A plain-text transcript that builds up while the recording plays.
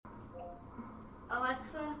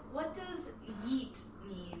Alexa, what does yeet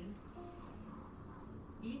mean?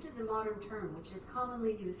 Yeet is a modern term which is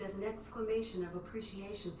commonly used as an exclamation of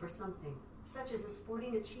appreciation for something, such as a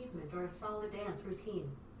sporting achievement or a solid dance routine.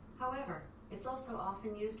 However, it's also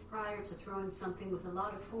often used prior to throwing something with a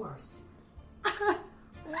lot of force.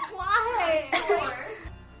 Why? Sure.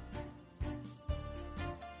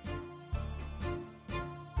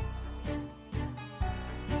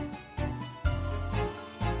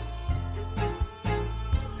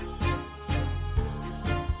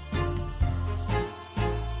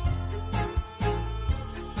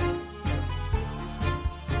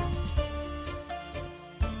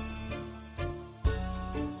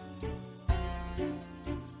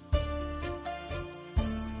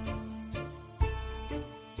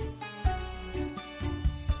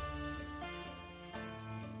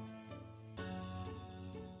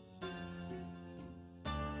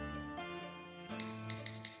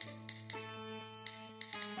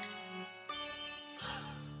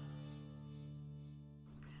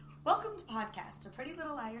 Welcome to Podcast, a Pretty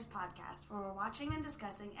Little Liars podcast, where we're watching and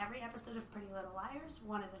discussing every episode of Pretty Little Liars,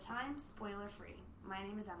 one at a time, spoiler-free. My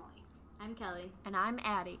name is Emily. I'm Kelly. And I'm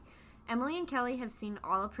Addie. Emily and Kelly have seen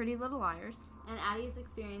all of Pretty Little Liars. And Addie is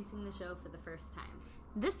experiencing the show for the first time.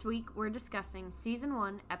 This week, we're discussing Season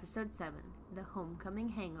 1, Episode 7, The Homecoming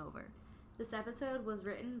Hangover. This episode was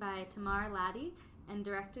written by Tamar Laddie and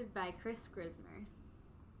directed by Chris Grismer.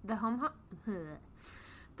 The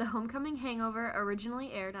Homecoming Hangover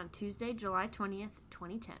originally aired on Tuesday, July 20th,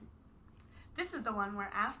 2010. This is the one where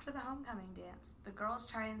after the homecoming dance, the girls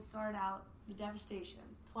try and sort out the devastation.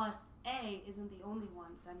 Plus, A isn't the only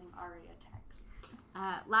one sending Aria texts.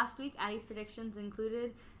 Last week, Addie's predictions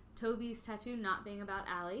included Toby's tattoo not being about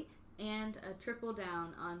Allie and a triple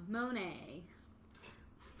down on Monet.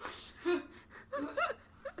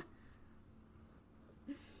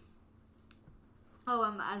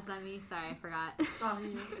 Is that me? Sorry, I forgot.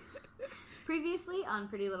 Sorry. Previously on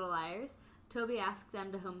Pretty Little Liars, Toby asks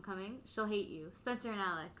Em to homecoming. She'll hate you. Spencer and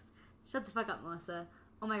Alex. Shut the fuck up, Melissa.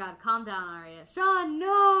 Oh my god, calm down, Aria. Sean,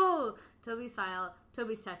 no! Toby's file.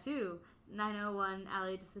 Toby's tattoo. 901,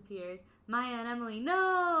 Allie disappeared. Maya and Emily,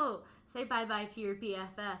 no! Say bye-bye to your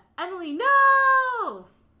BFF. Emily, no!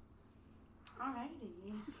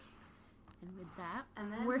 Alrighty. And with that,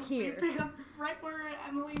 And then we're here. we pick up right where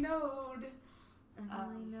Emily knowed.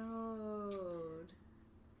 Emily knowed.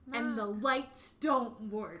 And the lights don't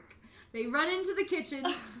work. They run into the kitchen,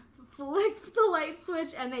 flick the light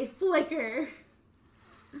switch, and they flicker.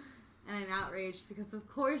 And I'm outraged because, of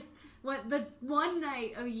course, the one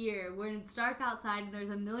night a year when it's dark outside and there's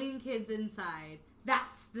a million kids inside,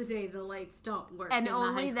 that's the day the lights don't work. And in the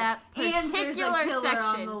only high that school. And there's a particular killer on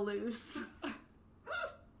section. the loose.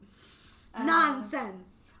 Nonsense.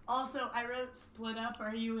 Also, I wrote "split up."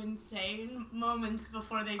 Are you insane? Moments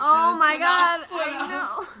before they chose Oh my to god, not split I up.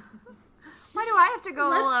 know. Why do I have to go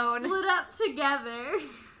Let's alone? split up together.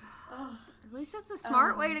 Ugh. At least that's a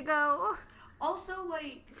smart way to go. Also,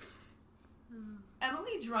 like,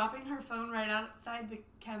 Emily dropping her phone right outside the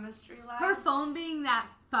chemistry lab. Her phone being that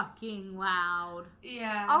fucking loud.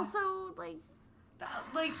 Yeah. Also, like,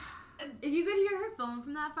 like, If you could hear her phone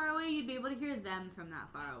from that far away, you'd be able to hear them from that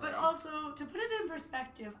far away. but also, to put it in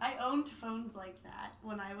perspective, I owned phones like that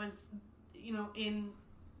when I was, in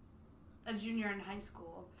a junior in high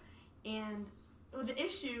school. And the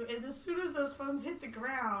issue is as soon as those phones hit the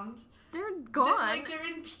ground, they're gone. they're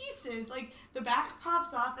in pieces. Like, the back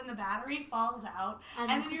pops off and the battery falls out. and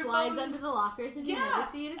then it your slides phone under the lockers and you never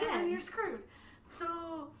see it again. And then you're screwed.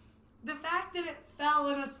 So, the fact that it fell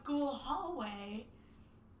in a school hallway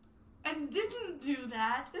and didn't do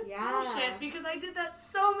that is bullshit, because I did that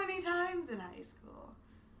so many times in high school.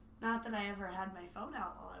 Not that I ever had my phone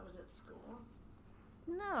out while I was at school.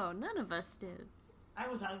 No, none of us did. I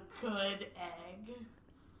was a good egg.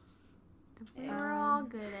 We were all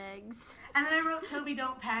good eggs. And then I wrote, Toby,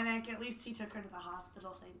 don't panic. At least he took her to the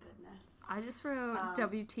hospital, thank goodness. I just wrote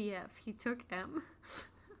WTF. He took M.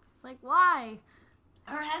 It's like, why?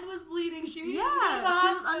 Her head was bleeding. She needed to Yeah, go to the she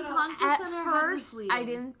was hospital. unconscious. At and her head was first, bleeding. I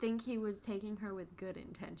didn't think he was taking her with good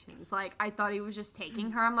intentions. Like, I thought he was just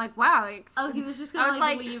taking her. I'm like, wow. Oh, he was just I gonna was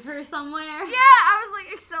like like- leave her somewhere? Yeah, I was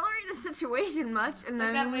like, accelerate the situation much. And Like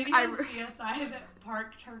then that lady I... in CSI that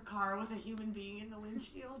parked her car with a human being in the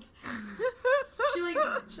windshield. She hit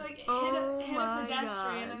Oh a my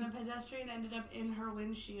pedestrian, God. and the pedestrian ended up in her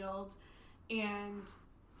windshield. And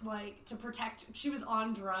to protect, she was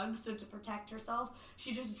on drugs, so to protect herself,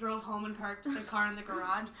 she just drove home and parked the car in the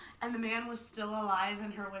garage. And the man was still alive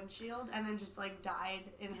in her windshield, and then just died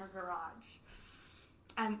in her garage.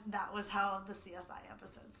 And that was how the CSI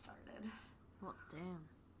episode started. Well, damn.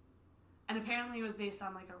 And apparently it was based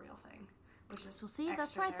on like a real thing, which is Well, see, that's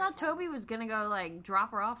extra why I thought terrifying. Toby was gonna go like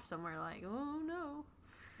drop her off somewhere. Like, oh no.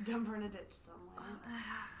 Dump her in a ditch somewhere.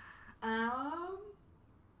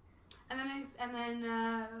 And then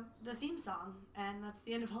the theme song, and that's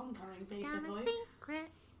the end of Homecoming, Got a basically. secret.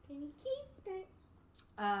 Can you keep it?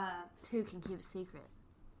 Who can keep a secret?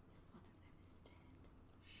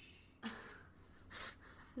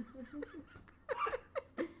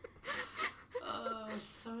 Oh,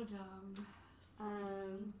 so dumb.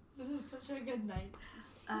 This is such a good night.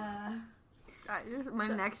 My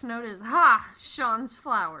next note is, ha! Sean's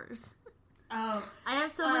flowers. Oh, I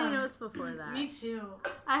have so many notes before that. me too.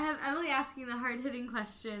 I have Emily asking the hard-hitting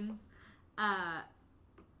questions,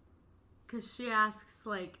 because she asks,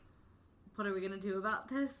 like, what are we going to do about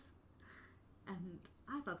this? And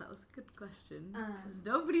I thought that was a good question, because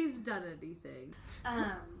nobody's done anything.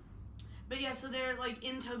 But yeah, so they're like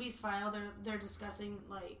in Toby's file. They're discussing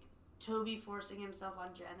like Toby forcing himself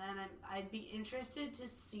on Jenna, and I'd be interested to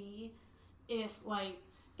see if like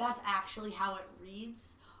that's actually how it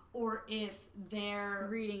reads, or if they're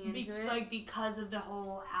Reading into it. like because of the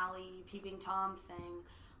whole Allie peeping Tom thing.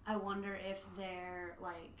 I wonder if they're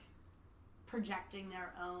like projecting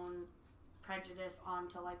their own prejudice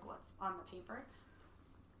onto like what's on the paper.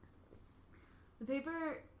 The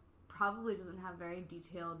paper probably doesn't have very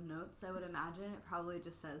detailed notes, I would imagine. It probably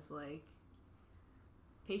just says, like,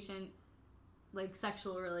 patient, like,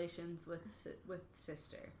 sexual relations with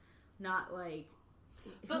sister. Not, like,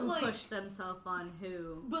 But, who like- pushed themselves on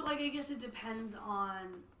who. But, like, I guess it depends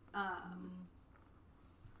on, I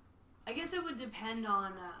guess it would depend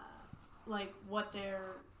on, like, what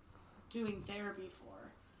they're doing therapy for,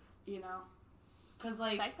 you know? Because,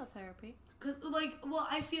 like, Psychotherapy. well,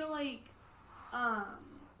 I feel like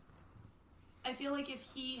if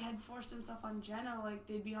he had forced himself on Jenna, like,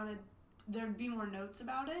 there'd be more notes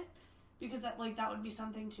about it, because that would be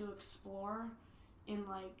something to explore in,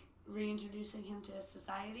 like, reintroducing him to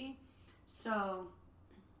society. So,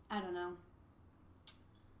 I don't know.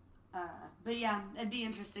 But yeah, it'd be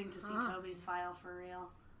interesting to see Toby's file for real.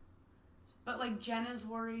 But, like, Jenna's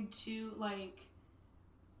worried too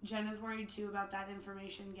about that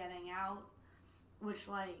information getting out, which,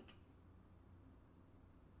 like,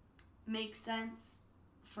 makes sense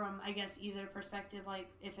from, I guess, either perspective, like,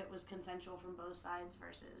 if it was consensual from both sides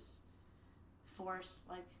versus forced,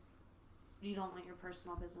 like, you don't want your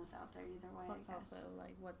personal business out there either way. Plus, I guess. also,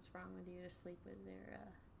 like, what's wrong with you to sleep with your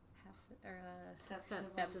Step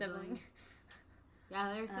step sibling?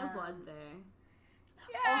 Yeah, there's no blood there.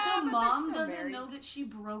 Also, Mom doesn't know that she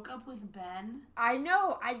broke up with Ben. I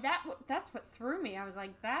know. That's what threw me. I was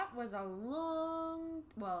like, that was a long.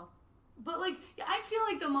 Well, But, like, I feel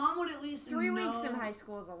like the mom would at least 3 know. weeks in high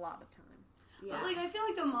school is a lot of time. Yeah. But, like, I feel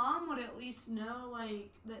like the mom would at least know, like,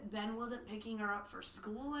 that Ben wasn't picking her up for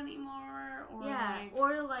school anymore. Or, yeah, like...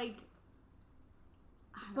 or, like...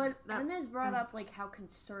 But Emma's brought up, like, how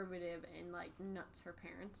conservative and, like, nuts her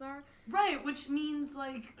parents are. Right, which means,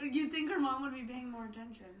 like, you'd think her mom would be paying more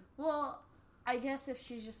attention. Well, I guess if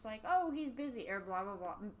she's just like, oh, he's busy, or blah, blah,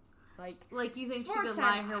 blah. Like, you think she Sports could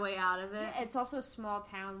lie center. her way out of it? Yeah, it's also a small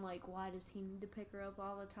town. Like, why does he need to pick her up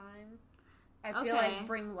all the time? I feel Okay. like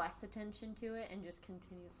bring less attention to it and just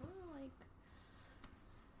continue. Oh, like,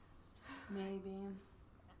 Maybe.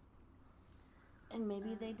 and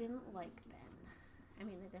maybe they didn't like Ben. I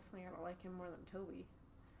mean, they definitely gotta like him more than Toby.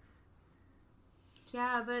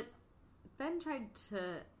 Yeah, but Ben tried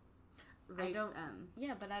to rape don't- them.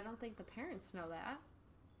 Yeah, but I don't think the parents know that.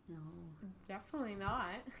 No. Definitely not.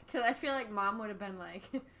 Because I feel like Mom would have been like,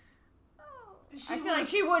 oh. She I feel would- like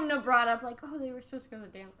she wouldn't have brought up, like, oh, they were supposed to go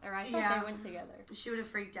to the dance. Or I thought Yeah. they went together. She would have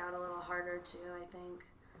freaked out a little harder, too, I think.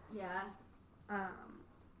 Yeah.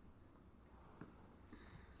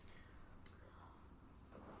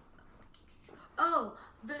 Oh,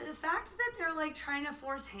 the fact that they're, like, trying to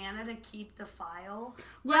force Hannah to keep the file.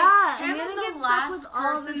 Yeah, Like, and Hannah's Hannah gets the stuck last with all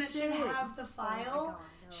person the that should shit. have the file. God,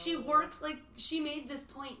 no. She works, like, she made this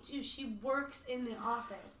point, too. She works in the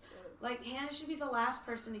office. Like, Hannah should be the last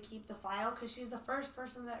person to keep the file because she's the first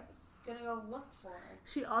person that's gonna go look for it.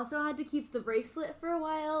 She also had to keep the bracelet for a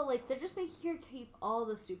while. Like, they're just making her keep all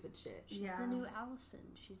the stupid shit. She's Yeah. the new Allison.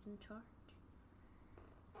 She's in charge.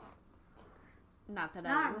 Not that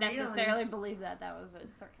Not I necessarily believe that. That was a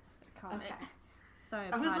sarcastic comment. Okay.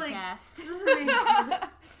 Sorry, I was like, podcast. doesn't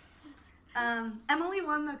make Emily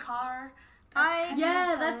won the car. That's kinda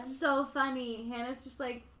Yeah, fun. that's so funny. Hannah's just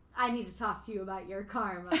like, I need to talk to you about your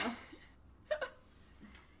karma. It's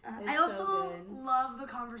I so also good. love the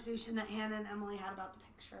conversation that Hannah and Emily had about the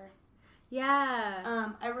picture. Yeah.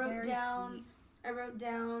 I wrote Very down sweet. I wrote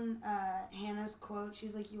down Hannah's quote.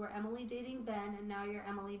 She's like, "You were Emily dating Ben, and now you're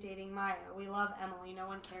Emily dating Maya. We love Emily. No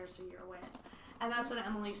one cares who you're with." And that's what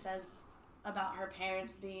Emily says about her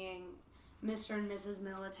parents being Mr. and Mrs.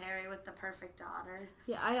 Military with the perfect daughter.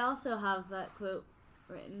 Yeah, I also have that quote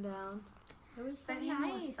written down. It was so But Hannah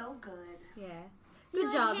nice. was so good. Yeah. See, Good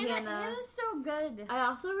like, job, Hannah. Hannah's so good. I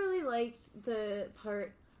also really liked the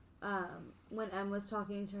part when Em was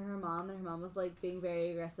talking to her mom, and her mom was like being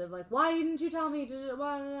very aggressive, like, "Why didn't you tell me? Did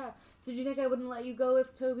you think I wouldn't let you go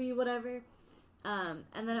with Toby? Whatever." And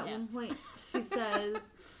then at one point she says,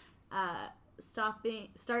 "Start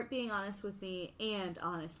being honest with me and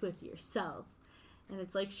honest with yourself." And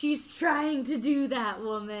it's like, she's trying to do that,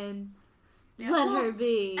 woman. Yeah. Let her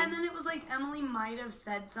be. And then it was like Emily might have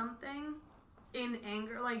said something in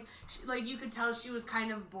anger, like you could tell she was kind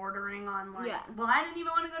of bordering on like, well, I didn't even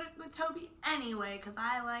want to go with Toby anyway because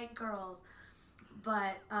I like girls,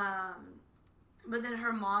 but then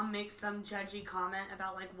her mom makes some judgy comment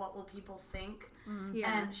about like, what will people think,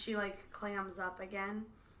 and she like clams up again,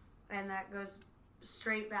 and that goes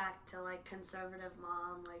straight back to like conservative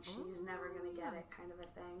mom, like she's never gonna get it kind of a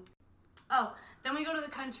thing. Oh, then we go to the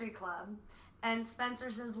country club. And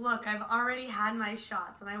Spencer says, "Look, I've already had my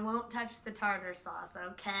shots, and I won't touch the tartar sauce,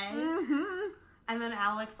 okay?" Mm-hmm. And then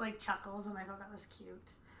Alex, like, chuckles, and I thought that was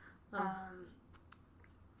cute. I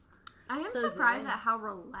am surprised at how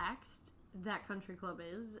relaxed that country club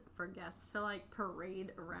is for guests to, like,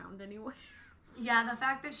 parade around anywhere. Yeah, the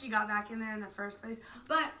fact that she got back in there in the first place.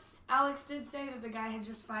 But Alex did say that the guy had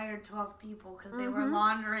just fired 12 people because they were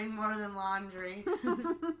laundering more than laundry.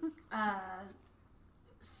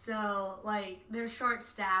 So, like, they're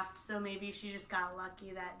short-staffed, so maybe she just got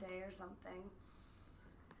lucky that day or something.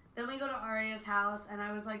 Then we go to Arya's house, and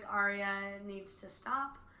I was like, Arya needs to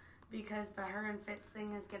stop because the her and Fitz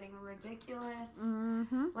thing is getting ridiculous.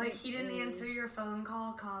 Mm-hmm. Like, he didn't answer your phone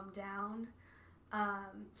call, calm down.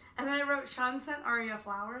 And then I wrote, Sean sent Arya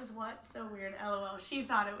flowers. What? So weird, LOL. She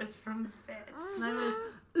thought it was from Fitz. Mine was,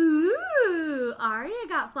 ooh, Arya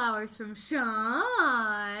got flowers from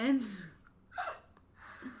Sean.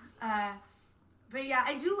 But yeah,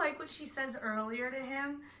 I do like what she says earlier to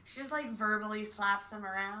him. She just like verbally slaps him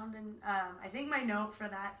around, and I think my note for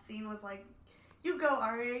that scene was like, "You go,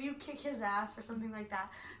 Arya, you kick his ass," or something like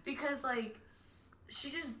that, because like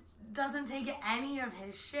she just doesn't take any of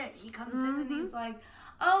his shit. He comes in and he's like,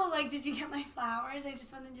 "Oh, like, did you get my flowers? I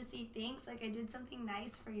just wanted to say thanks. Like, I did something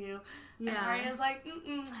nice for you." Yeah. And Arya's like,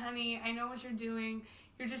 "Honey, I know what you're doing.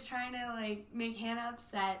 You're just trying to like make Hannah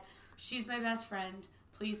upset. She's my best friend.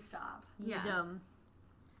 Please stop." Yeah. Dumb.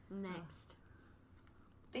 Next.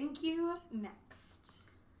 Thank you. Next.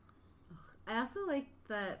 I also like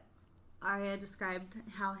that Arya described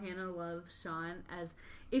how Hannah loves Sean as,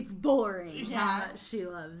 it's boring how much she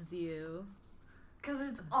loves you. Because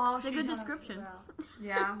it's all it's a good description. About.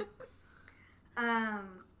 Yeah.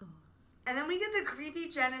 And then we get the creepy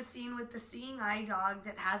Jenna scene with the seeing eye dog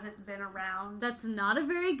that hasn't been around. That's not a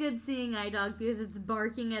very good seeing eye dog because it's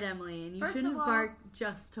barking at Emily, and you shouldn't bark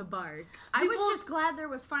just to bark. I was just glad there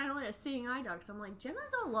was finally a seeing eye dog. So I'm like,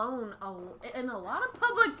 Jenna's alone in a lot of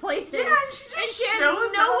public places. Yeah, and she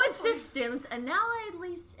has no assistance. And now I at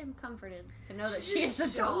least am comforted to know that she is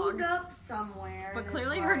a dog. Shows up somewhere. But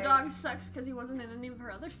clearly her dog sucks because he wasn't in any of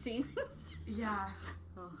her other scenes. Yeah.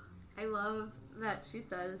 Oh, I love that she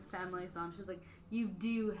says to Emily's mom, she's like, "You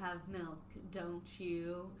do have milk, don't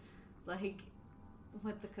you?" Like,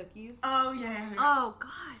 with the cookies. Oh, yeah. Oh,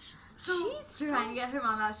 gosh. So she's trying to get her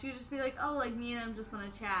mom out. She would just be like, "Oh, like, me and him just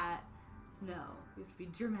want to chat." No, you have to be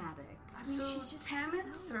dramatic. I mean, so Tammin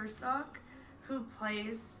Sursok, who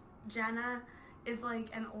plays Jenna, is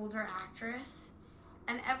like an older actress.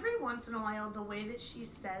 And every once in a while, the way that she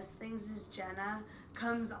says things as Jenna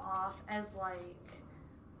comes off as like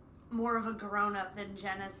more of a grown-up than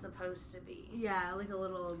Jenna's supposed to be. Yeah, like a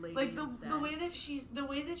little old lady. Like the way that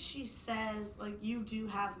she says, like, "You do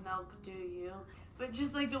have milk, do you?" But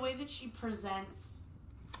just like the way that she presents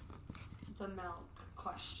the milk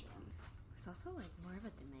question. It's also like more of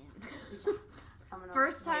a demand.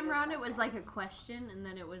 First time around, it was like a question, and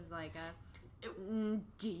then it was like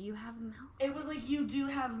do you have milk? It was like, "You do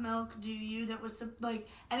have milk, do you?" That was like,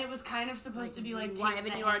 and it was kind of supposed to be like, why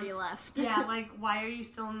haven't you already left? Yeah, like, why are you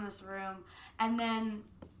still in this room? And then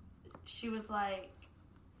she was like,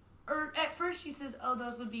 or at first she says, "Oh,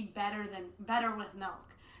 those would be better with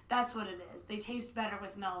milk." That's what it is. They taste better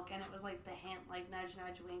with milk, and it was like the hint, like nudge,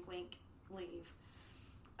 nudge, wink, wink, leave.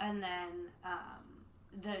 And then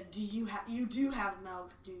you do have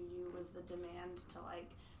milk, do you? Was the demand to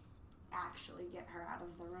like actually get her out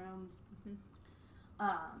of the room.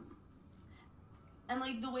 And,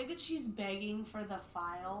 like, the way that she's begging for the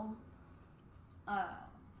file,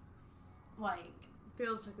 like...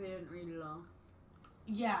 Feels like they didn't read it all.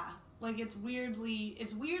 Yeah. Like, it's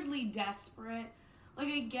weirdly desperate. Like,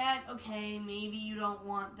 I get, okay, maybe you don't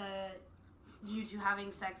want you two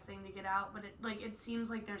having sex thing to get out, but it seems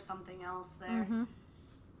like there's something else there. Mm-hmm.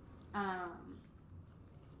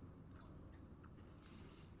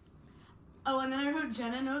 Oh, and then I wrote,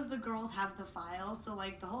 Jenna knows the girls have the file, so,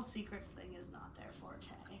 like, the whole secrets thing is not their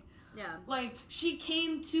forte. Yeah. Like, she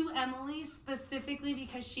came to Emily specifically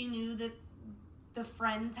because she knew that the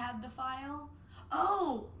friends had the file.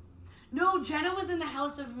 Oh! No, Jenna was in the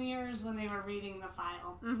House of Mirrors when they were reading the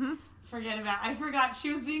file. Mm-hmm. I forgot. She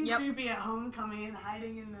was being creepy at homecoming and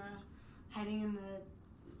hiding in the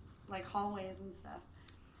like hallways and stuff.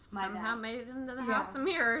 Somehow made it into the House of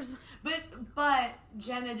Mirrors. But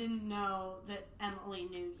Jenna didn't know that Emily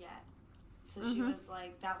knew yet. So she was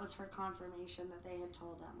like, that was her confirmation that they had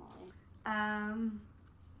told Emily.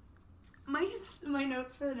 My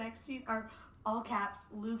notes for the next scene are all caps,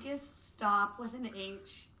 Lucas, stop with an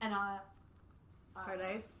H, and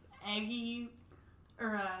Paradise. Eggy,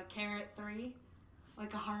 or a carrot 3,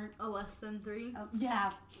 like a heart. A less than 3.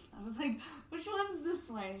 Yeah, I was like, which one's this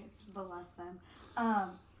way? It's the less than.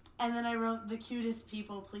 And then I wrote the cutest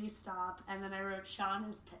people, please stop. And then I wrote Sean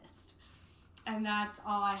is pissed. And that's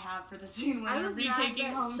all I have for the scene where they're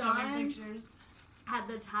retaking homecoming pictures. Had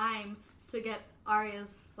the time to get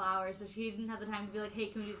Arya's flowers, but she didn't have the time to be like, hey,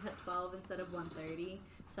 can we do this at 12 instead of 1:30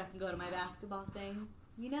 so I can go to my basketball thing?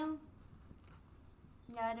 You know?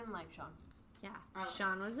 Yeah, I didn't like Sean. Yeah,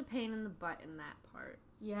 Sean was a pain in the butt in that part.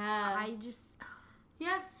 Yeah. He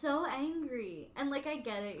got so angry. And, like, I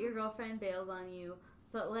get it. Your girlfriend bailed on you.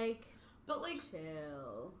 But, like,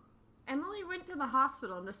 chill. Emily went to the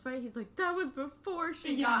hospital, and despite he's like, that was before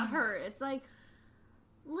she got hurt. It's like,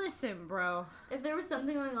 listen, bro. If there was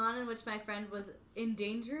something going on in which my friend was in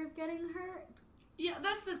danger of getting hurt. Yeah,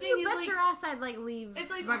 that's the thing. You bet your ass I'd, like, leave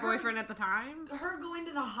my boyfriend at the time. Her going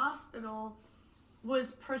to the hospital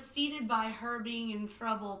was preceded by her being in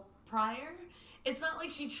trouble prior. It's not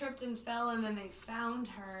like she tripped and fell and then they found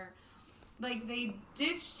her. Like, they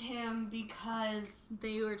ditched him because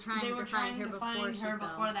they were trying to find her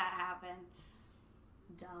before that happened.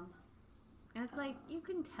 Dumb. And it's like, you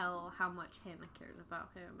can tell how much Hannah cares about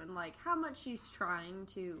him and, like, how much she's trying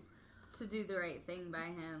to do the right thing by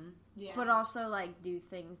him. Yeah. But also, like, do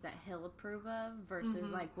things that he'll approve of versus,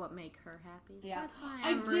 like, what make her happy. So yeah. That's why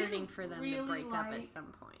I'm rooting for them to break up at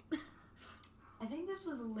some point. I think this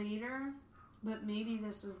was later, but maybe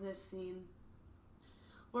this was this scene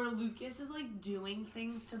where Lucas is, like, doing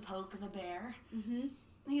things to poke the bear. Mm-hmm.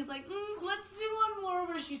 He's like, let's do one more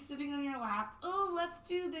where she's sitting on your lap. Oh, let's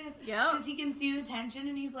do this. Yeah. Because he can see the tension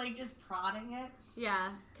and he's, like, just prodding it.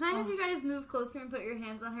 Yeah. Can I have you guys move closer and put your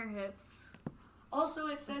hands on her hips? Also,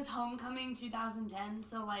 it says Homecoming 2010,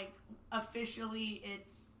 so, like, officially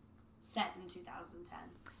it's set in 2010.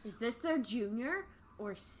 Is this their junior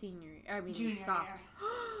or senior? Junior sophomore. year.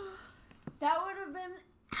 That would have been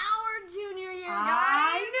our junior year, guys.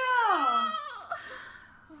 I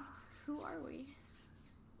know. Who are we?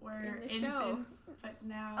 We're in the infants, but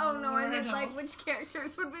now Oh no, I we're meant, like, adults. which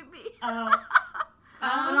characters would we be? Oh.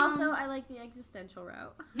 But also, I like the existential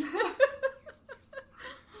route.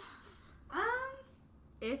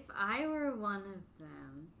 If I were one of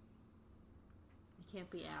them, You can't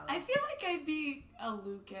be Alex. I feel like I'd be a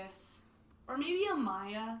Lucas. Or maybe a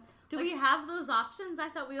Maya. do we have those options? I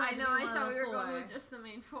thought we were. I thought we were going with just the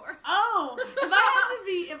main 4. Oh,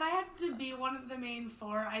 if I had to be one of the main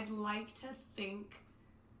 4, I'd like to think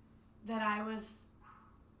that I was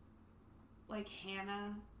like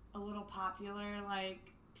Hannah, a little popular, like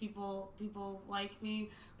people like me,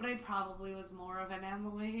 but I probably was more of an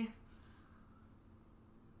Emily.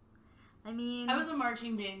 I mean, I was a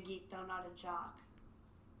marching band geek though, not a jock.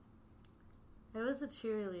 I was a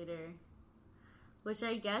cheerleader, which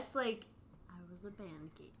I guess, like, I was a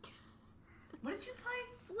band geek. What did you play?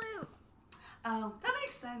 Flute. Oh, that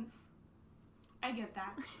makes sense. I get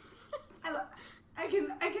that. I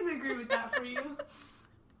can agree with that for you.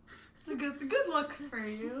 It's a good look for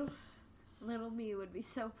you. Little me would be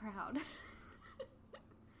so proud.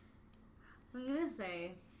 I'm gonna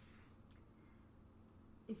say,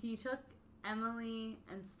 if you took Emily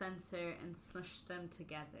and Spencer and smushed them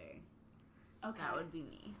together, that would be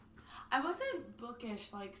me. I wasn't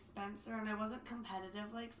bookish like Spencer, and I wasn't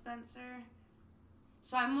competitive like Spencer.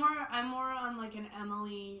 So I'm more on like an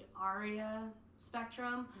Emily Aria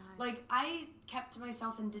spectrum. Right. Like I kept to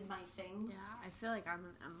myself and did my things. Yeah, I feel like I'm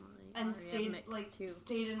an Emily. And Aria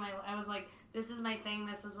stayed in my. I was like, this is my thing.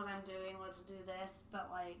 This is what I'm doing. Let's do this. But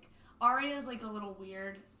like Arya's like a little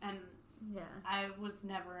weird, and Yeah. I was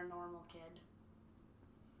never a normal kid.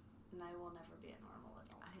 And I will never be a normal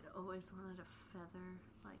adult. I'd always wanted a feather,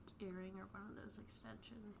 like, earring or one of those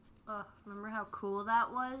extensions. Ugh, remember how cool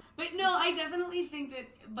that was? But no, I definitely think that,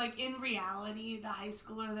 like, in reality, the high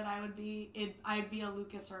schooler that I would be, I'd be a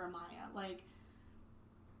Lucas or a Maya. Like,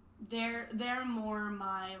 they're more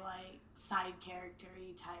my, like, side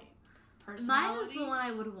character-y type personality. Maya's the one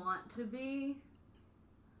I would want to be.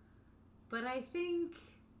 But I think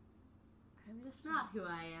it's not who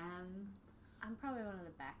I am. I'm probably one of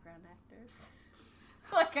the background actors.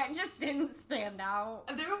 Like, I just didn't stand out.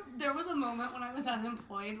 There was a moment when I was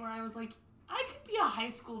unemployed where I was like, I could be a high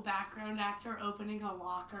school background actor opening a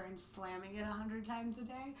locker and slamming it 100 times a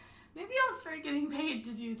day. Maybe I'll start getting paid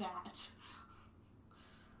to do that.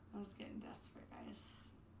 I was getting desperate, guys.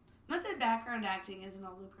 Not that background acting isn't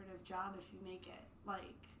a lucrative job if you make it,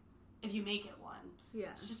 one. Yeah.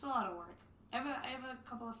 It's just a lot of work. I have a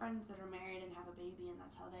couple of friends that are married and have a baby, and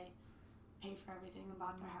that's how they pay for everything and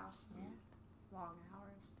bought their house. Yeah, it's long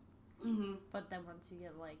hours. Mm-hmm. But then once you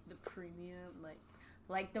get, like, the premium,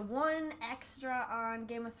 like the one extra on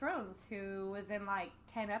Game of Thrones who was in, like,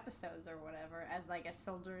 10 episodes or whatever as, like, a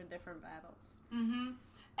soldier in different battles. Mm-hmm.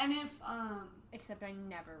 And if, Except I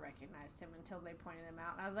never recognized him until they pointed him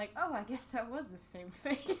out. And I was like, oh, I guess that was the same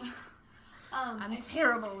face. I'm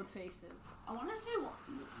terrible with faces. I want to say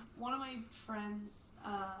one of my friends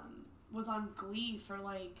was on Glee for,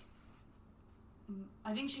 like,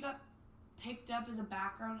 I think she got picked up as a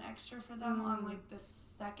background extra for them on, like, the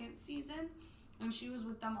second season, and she was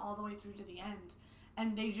with them all the way through to the end.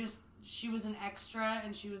 And she was an extra,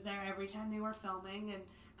 and she was there every time they were filming, and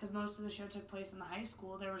because most of the show took place in the high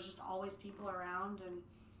school, there was just always people around, and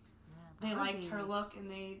they liked her look, and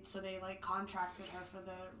they like contracted her for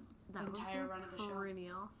the entire run of the show. Pretty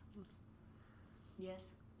awesome. Yes.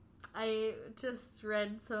 I just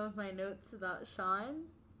read some of my notes about Sean.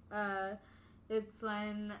 It's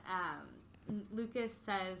when Lucas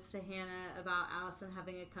says to Hannah about Allison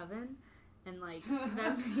having a coven and, like,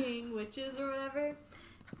 them being witches or whatever.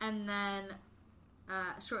 And then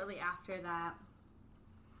shortly after that,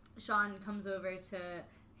 Sean comes over to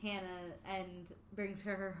Hannah and brings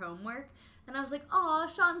her homework. And I was like, "Aw,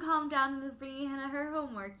 Sean calmed down and is bringing Hannah her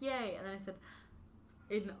homework. Yay." And then I said,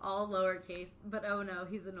 in all lowercase, but oh no,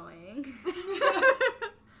 he's annoying.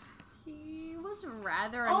 He was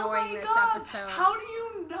rather annoying this episode. How do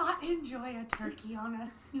you not enjoy a turkey on a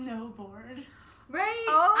snowboard? Right?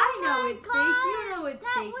 Oh I know my it's God. fake. You know it's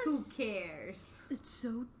That fake. was- Who cares? It's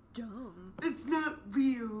so dumb. It's not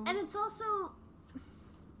real. And it's also,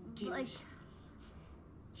 like,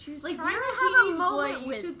 she was Like, trying you're to a have a teenage boy. moment You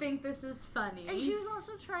with should think this is funny. And she was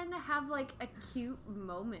also trying to have, like, a cute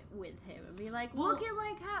moment with him and be like, Well, look at,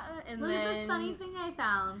 like, how... And Look then, at this funny thing I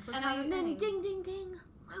found. Look And how And then funny. ding, ding, ding.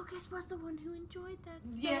 Lucas was the one who enjoyed that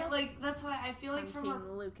Yeah, stuff. like, that's why I feel like I'm from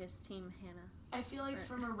Team Lucas, Team Hannah. I feel like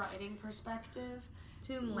from a writing perspective,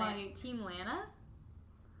 Team Lana? Team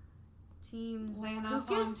Lana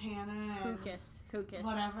Hookus? Fontana and Hookus.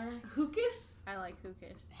 whatever. Hookus? I like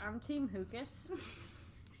Hookus. I'm Team Hookus.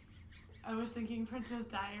 I was thinking Princess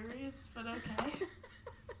Diaries, but okay.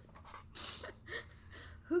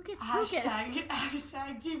 Hookus.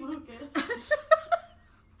 Hashtag Team Hookus.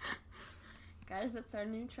 Guys, that's our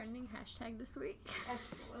new trending hashtag this week.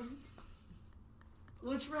 Excellent.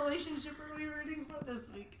 Which relationship are we rooting for this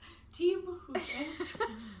week? Team Hookus.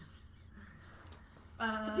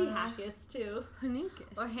 Could be Hackus, too.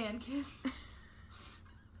 Hanookus. Or Handkiss.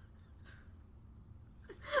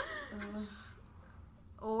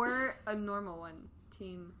 Or a normal one.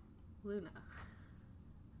 Team Luna.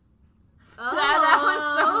 Oh, That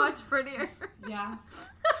one's so much prettier. Yeah.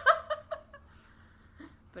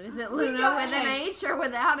 But is it We Luna got- with an hey. H or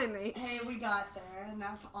without an H? Hey, we got there, and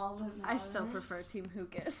that's all that I matters. still prefer Team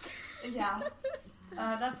Hookus. Yeah.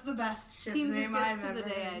 That's the best ship Team name Hookus I've to ever the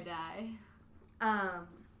day I heard. die.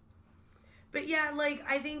 But yeah, like,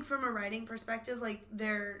 I think from a writing perspective, like,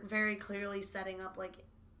 they're very clearly setting up, like,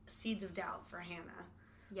 seeds of doubt for Hannah.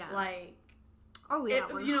 Yeah. Like, Oh yeah,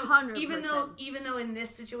 it, you know, 100%. even though in this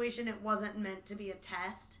situation it wasn't meant to be a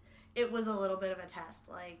test, it was a little bit of a test.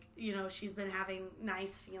 Like, you know, she's been having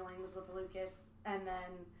nice feelings with Lucas, and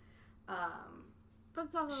then but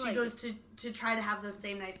it's also she like, goes to try to have those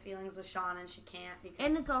same nice feelings with Sean, and she can't because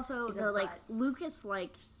and it's also he's a the like butt. Lucas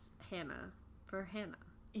likes Hannah for Hannah.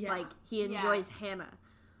 yeah. Like he enjoys Hannah.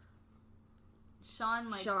 Sean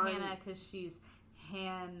likes Sean- Hannah because she's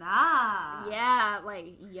Hannah. Yeah,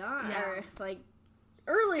 like young Yeah. or like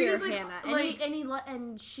earlier Because, like, Hannah, like-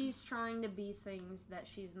 and she's trying to be things that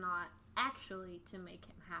she's not actually to make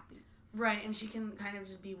him happy. Right, and she can kind of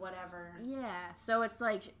just be whatever. Yeah, so it's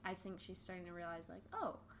like, I think she's starting to realize, like,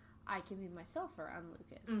 oh, I can be myself around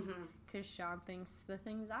Lucas. Mm-hmm. Because Sean thinks the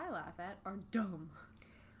things I laugh at are dumb.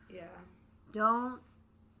 Yeah. Don't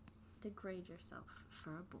degrade yourself for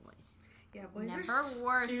a boy. Yeah, boys Never are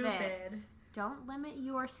worth stupid. it. Don't limit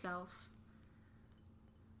yourself.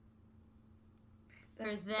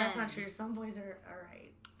 That's, For that's them. not true. Some boys are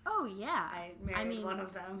alright. Oh, yeah. I married mean- one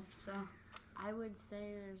of them, so. I would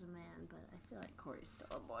say there's a man, but I feel like Corey's still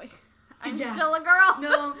a boy. I'm Yeah. still a girl.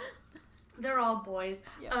 No, they're all boys.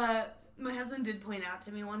 Yeah. My husband did point out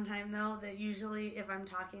to me one time, though, that usually if I'm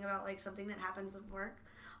talking about, like, something that happens at work,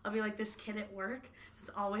 I'll be like, this kid at work,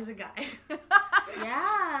 it's always a guy.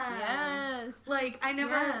 Yeah. Yes. Like, I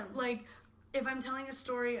never, Yeah. like, if I'm telling a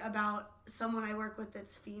story about someone I work with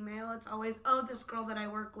that's female, it's always, oh, this girl that I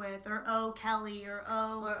work with, or oh, Kelly, or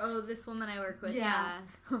oh. Or, oh, this woman I work with. Yeah.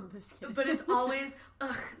 Oh, this kid. But it's always,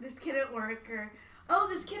 ugh, this kid at work, or, oh,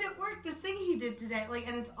 this kid at work, this thing he did today. Like,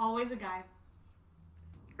 and it's always a guy.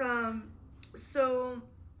 So,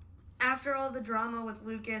 after all the drama with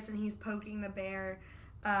Lucas and he's poking the bear,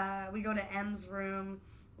 we go to M's room,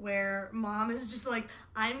 where Mom is just like,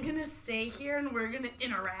 I'm gonna stay here and we're gonna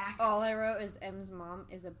interact. All I wrote is M's mom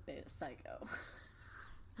is a bit psycho.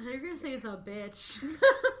 They're gonna say it's a bitch.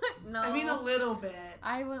 No. I mean, a little bit.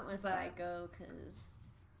 I went with But- psycho because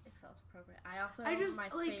it felt appropriate. I also, I just, my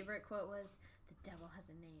like- favorite quote was, the devil has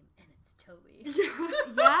a name and it's Toby.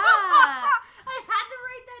 Yeah. I had to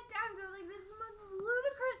write that down. So I was like, this is the most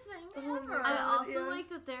ludicrous thing Oh my ever. God. I also yeah. like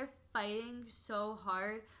that they're fighting so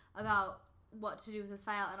hard about what to do with this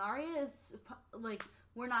file. And Arya is like,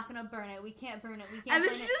 we're not going to burn it. We can't burn it. We can't And then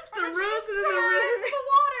burn she it. just And then throws she it in the throws it river. into the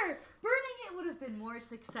water. Burning it would have been more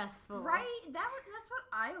successful. Right? That's what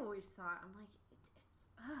I always thought. I'm like, it's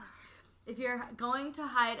If you're going to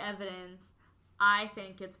hide evidence, I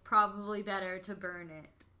think it's probably better to burn it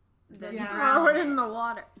than Yeah. throw it drown in the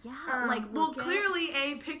water. Yeah, like, well, look at- clearly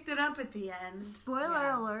A picked it up at the end. Spoiler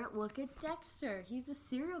Yeah. alert, look at Dexter. He's a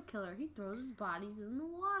serial killer. He throws his bodies in the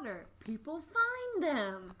water. People find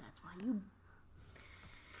them. That's why you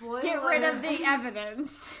Spoiler. get rid of the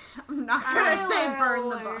evidence. I'm not going to say burn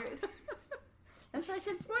the body. alert. That's why I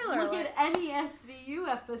said spoiler Look alert. at any SVU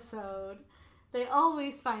episode. They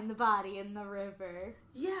always find the body in the river.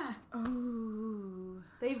 Yeah. Ooh.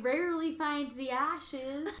 They rarely find the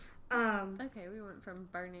ashes. Okay, we went from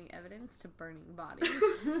burning evidence to burning bodies.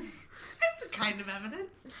 That's a kind of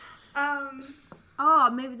evidence. Oh,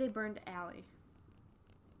 maybe they burned Allie.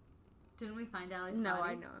 Didn't we find Allie's No,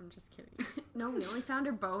 body? I know. I'm just kidding. No, we only found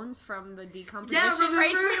her bones from the decomposition remember?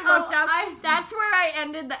 rates we Oh, looked up. That's where I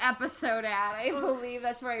ended the episode at. I believe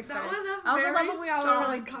that's where I That finished. was a I also very love when we all were solid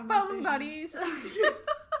like conversation. bone buddies.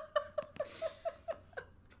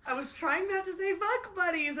 I was trying not to say fuck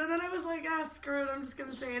buddies, and then I was like, ah, screw it, I'm just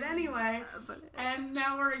gonna say it anyway. And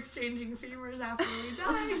now we're exchanging femurs after we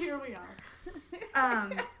die. Here we are.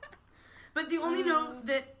 But the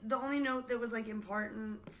only note that was like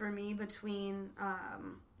important for me between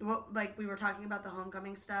what like we were talking about the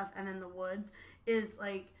homecoming stuff and then the woods is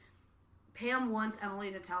like Pam wants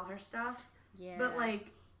Emily to tell her stuff, Yeah. but like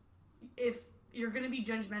if you're gonna be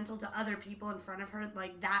judgmental to other people in front of her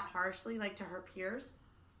like that harshly, like to her peers,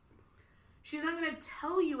 she's not gonna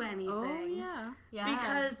tell you anything. Oh yeah. Yeah.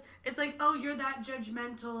 Because it's like, oh, you're that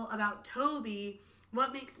judgmental about Toby.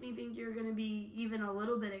 What makes me think you're going to be even a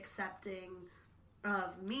little bit accepting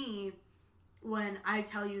of me when I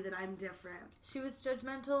tell you that I'm different? She was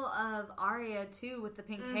judgmental of Arya too with the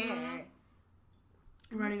pink hair.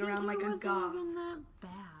 Running around like a goth. Even that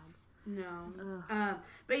bad. No. Ugh.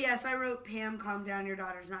 But yes, I wrote, Pam, calm down. Your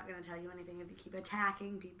daughter's not going to tell you anything if you keep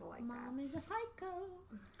attacking people like Mom is a psycho.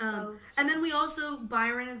 that. And then we also,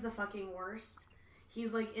 Byron is the fucking worst.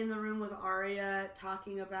 He's like in the room with Arya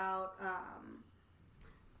talking about,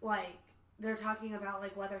 like, they're talking about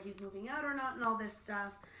like whether he's moving out or not and all this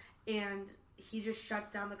stuff. And he just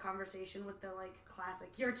shuts down the conversation with the like classic,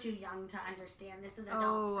 you're too young to understand. This is adult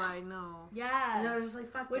Oh, stuff. I know. Yeah. And I was just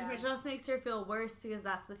like, fuck Which that. just makes her feel worse because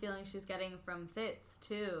that's the feeling she's getting from Fitz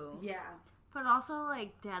too. Yeah. But also,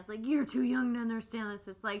 like, Dad's like, you're too young to understand this.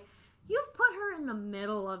 It's like, you've put her in the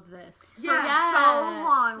middle of this for Yeah. so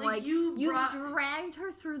long. Like, Like, you you've brought- dragged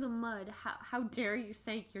her through the mud. How dare you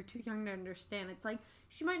say you're too young to understand? It's like,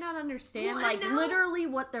 she might not understand, Well, and like, now- literally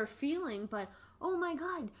what they're feeling, but, oh my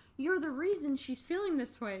God, you're the reason she's feeling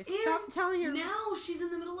this way. Stop And telling her. now she's in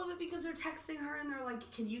the middle of it because they're texting her and they're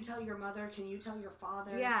like, can you tell your mother? Can you tell your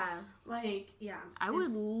father? Yeah. Like, yeah. I would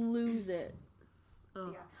it's- lose it. Ugh.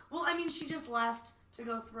 Yeah. Well, I mean, she just left to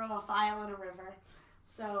go throw a file in a river.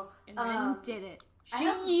 So, And then did it. She I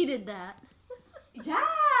have- yeeted that. yeah,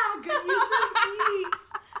 good use of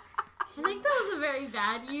yeet. I think that was a very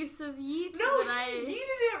bad use of yeet. No, but she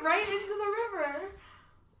yeeted it right into the river.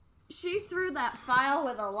 She threw that file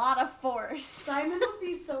with a lot of force. Simon would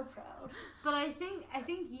be so proud. But I think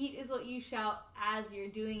yeet is what you shout as you're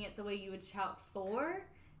doing it the way you would shout Thor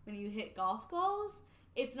when you hit golf balls.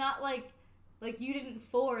 It's not like you didn't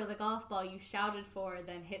for the golf ball, you shouted for,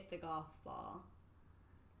 then hit the golf ball.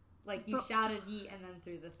 Like you shouted yeet and then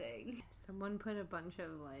threw the thing. Someone put a bunch of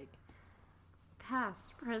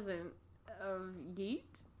past, present of yeet.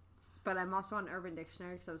 But I'm also on Urban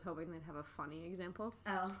Dictionary because I was hoping they'd have a funny example.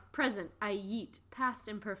 Oh. Present, I yeet. Past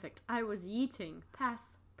imperfect, I was yeeting. Past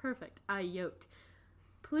perfect, I yoked.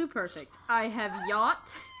 Pluperfect, I have yacht.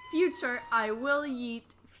 Future, I will yeet.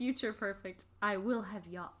 Future perfect, I will have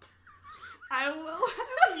yacht. I will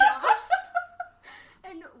have yacht.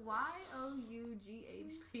 And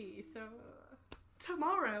YOUGHT, so...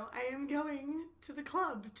 Tomorrow I am going to the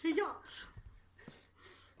club to yacht.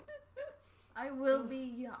 I will be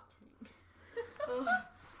yachting.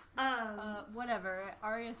 Whatever.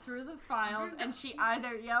 Arya threw the files and she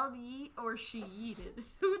either yelled yeet or she yeeted.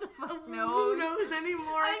 Who the fuck knows? Who knows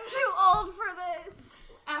anymore? I'm too old for this.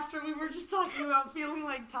 After we were just talking about feeling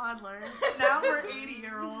like toddlers. Now we're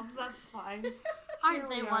 80-year-olds. That's fine. Aren't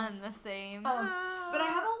they one and the same? But I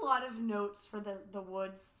have a lot of notes for the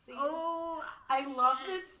woods scene. Oh, I love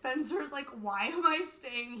that Spencer's like, why am I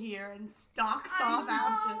staying here? And stalks off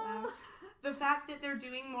after them. The fact that they're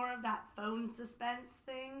doing more of that phone suspense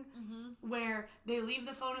thing, where they leave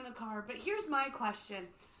the phone in the car. But here's my question.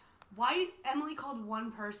 Why Emily called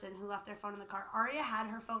one person who left their phone in the car? Arya had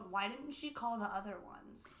her phone. Why didn't she call the other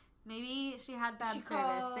ones? Maybe she had bad She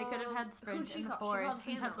service. They called- could have had Sprint who'd she in the call? She forest called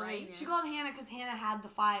in Hannah, Pennsylvania. right? She called Hannah because Hannah had the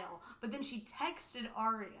file. But then she texted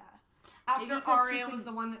Arya. After Maybe 'cause she Arya was couldn't-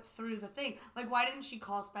 the one that threw the thing. Like, why didn't she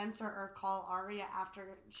call Spencer or call Arya after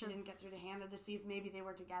she didn't get through to Hannah to see if maybe they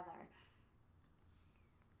were together?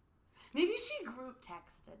 Maybe she group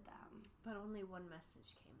texted them. but only one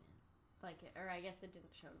message came in. Or I guess it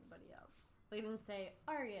didn't show anybody else. They didn't say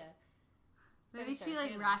Arya. Maybe Spencer, she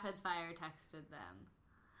Hannah. rapid fire texted them.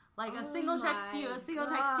 Like a Oh single text to you, a single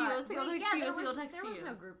text to you, a single Wait, text to you, there a single was, text to there you. was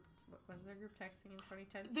no group. Was there group texting in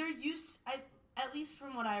 2010? There used, at least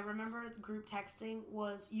from what I remember, group texting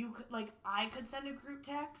was you could, I could send a group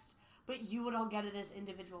text, but you would all get it as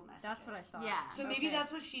individual messages. That's what I thought. Yeah. So maybe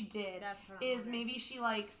that's what she did. That's what I'm is wondering. maybe she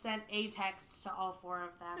sent a text to all four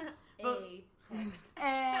of them. But- A text.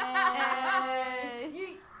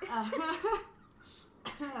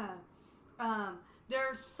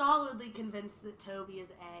 They're solidly convinced that Toby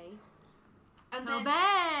is A. And then,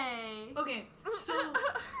 Obey! okay, so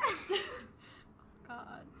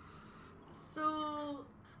God. So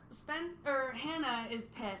Hannah is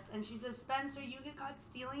pissed, and she says, Spencer, you get caught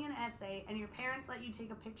stealing an essay, and your parents let you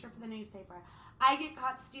take a picture for the newspaper. I get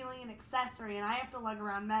caught stealing an accessory, and I have to lug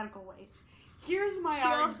around medical waste. Here's my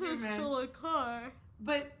argument. a car.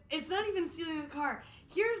 But it's not even stealing a car.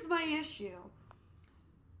 Here's my issue.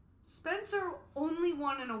 Spencer only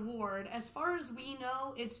won an award. As far as we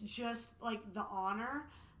know, it's just the honor.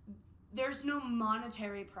 There's no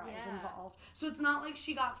monetary prize Yeah. involved. So it's not like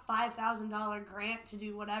she got $5,000 grant to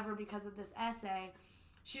do whatever because of this essay.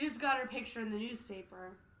 She just got her picture in the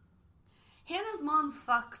newspaper. Hannah's mom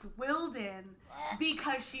fucked Wilden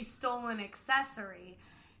because she stole an accessory.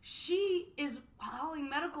 She is hauling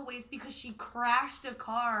medical waste because she crashed a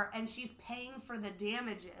car and she's paying for the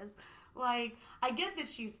damages. I get that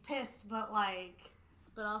she's pissed, but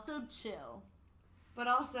But also chill. But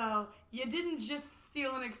also, you didn't just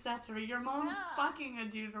steal an accessory. Your mom's Yeah. fucking a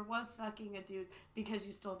dude or was fucking a dude because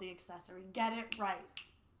you stole the accessory. Get it right.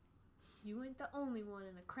 You ain't the only one